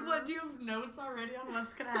 I'm like, what? Do you have notes already on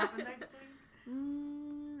what's gonna happen next week?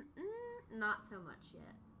 Not so much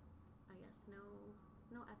yet. I guess no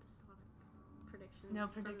episodic predictions. No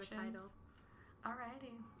From the predictions. title.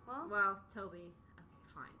 Alrighty. Well, Well, Toby. Okay,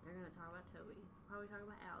 fine. They're gonna talk about Toby. Probably talk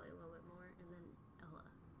about Allie a little bit more, and then Ella.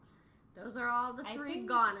 Those are all the I 3 think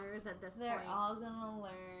goners at this They're point. all gonna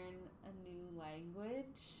learn a new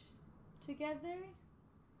language together,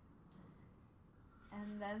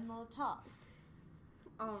 and then they'll talk.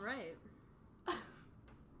 All right.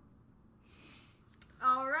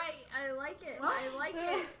 All right. I like it. I like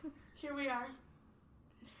it. here we are.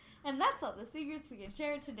 And that's all the secrets we can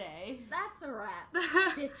share today. That's a wrap,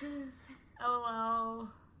 bitches. LOL.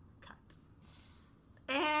 Cut.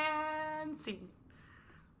 And scene.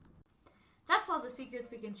 That's all the secrets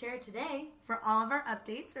we can share today. For all of our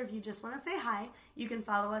updates, or if you just want to say hi, you can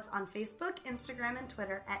follow us on Facebook, Instagram, and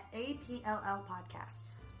Twitter at APLL Podcast.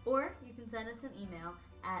 Or you can send us an email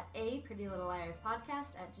at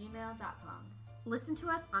aprettylittleliarspodcast@gmail.com. Listen to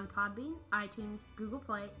us on Podbean, iTunes, Google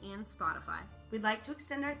Play, and Spotify. We'd like to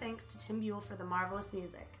extend our thanks to Tim Buell for the marvelous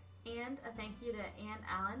music. And a thank you to Ann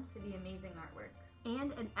Allen for the amazing artwork.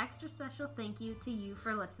 And an extra special thank you to you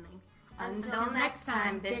for listening. Until next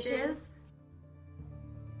time, bitches.